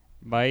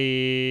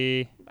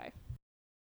 Bye.